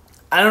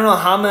 I don't know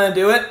how I'm going to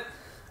do it.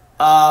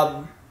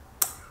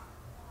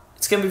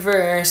 It's going to be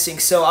very interesting.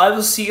 So I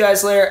will see you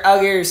guys later.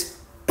 Alligators,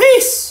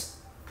 peace!